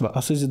государство,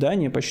 а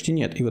созидания почти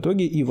нет. И в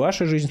итоге и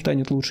ваша жизнь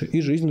станет лучше,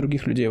 и жизнь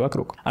других людей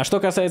вокруг. А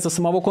что касается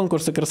самого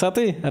конкурса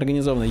красоты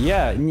организованного,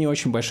 я не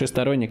очень большой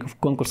сторонник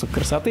конкурсов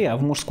красоты, а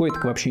в мужской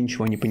так вообще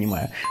ничего не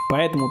понимаю.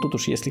 Поэтому тут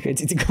уж, если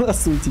хотите,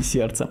 голосуйте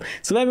сердцем.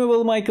 С вами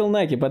был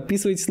Наки.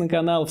 Подписывайтесь на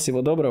канал.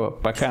 Всего доброго.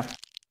 Пока.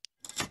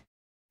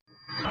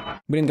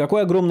 Блин,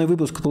 какой огромный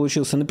выпуск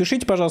получился.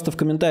 Напишите, пожалуйста, в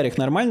комментариях,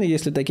 нормально,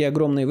 если такие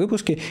огромные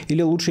выпуски,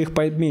 или лучше их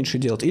поменьше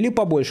делать, или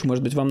побольше,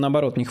 может быть, вам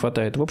наоборот не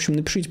хватает. В общем,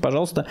 напишите,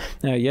 пожалуйста,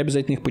 я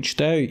обязательно их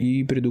почитаю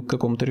и приду к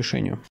какому-то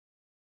решению.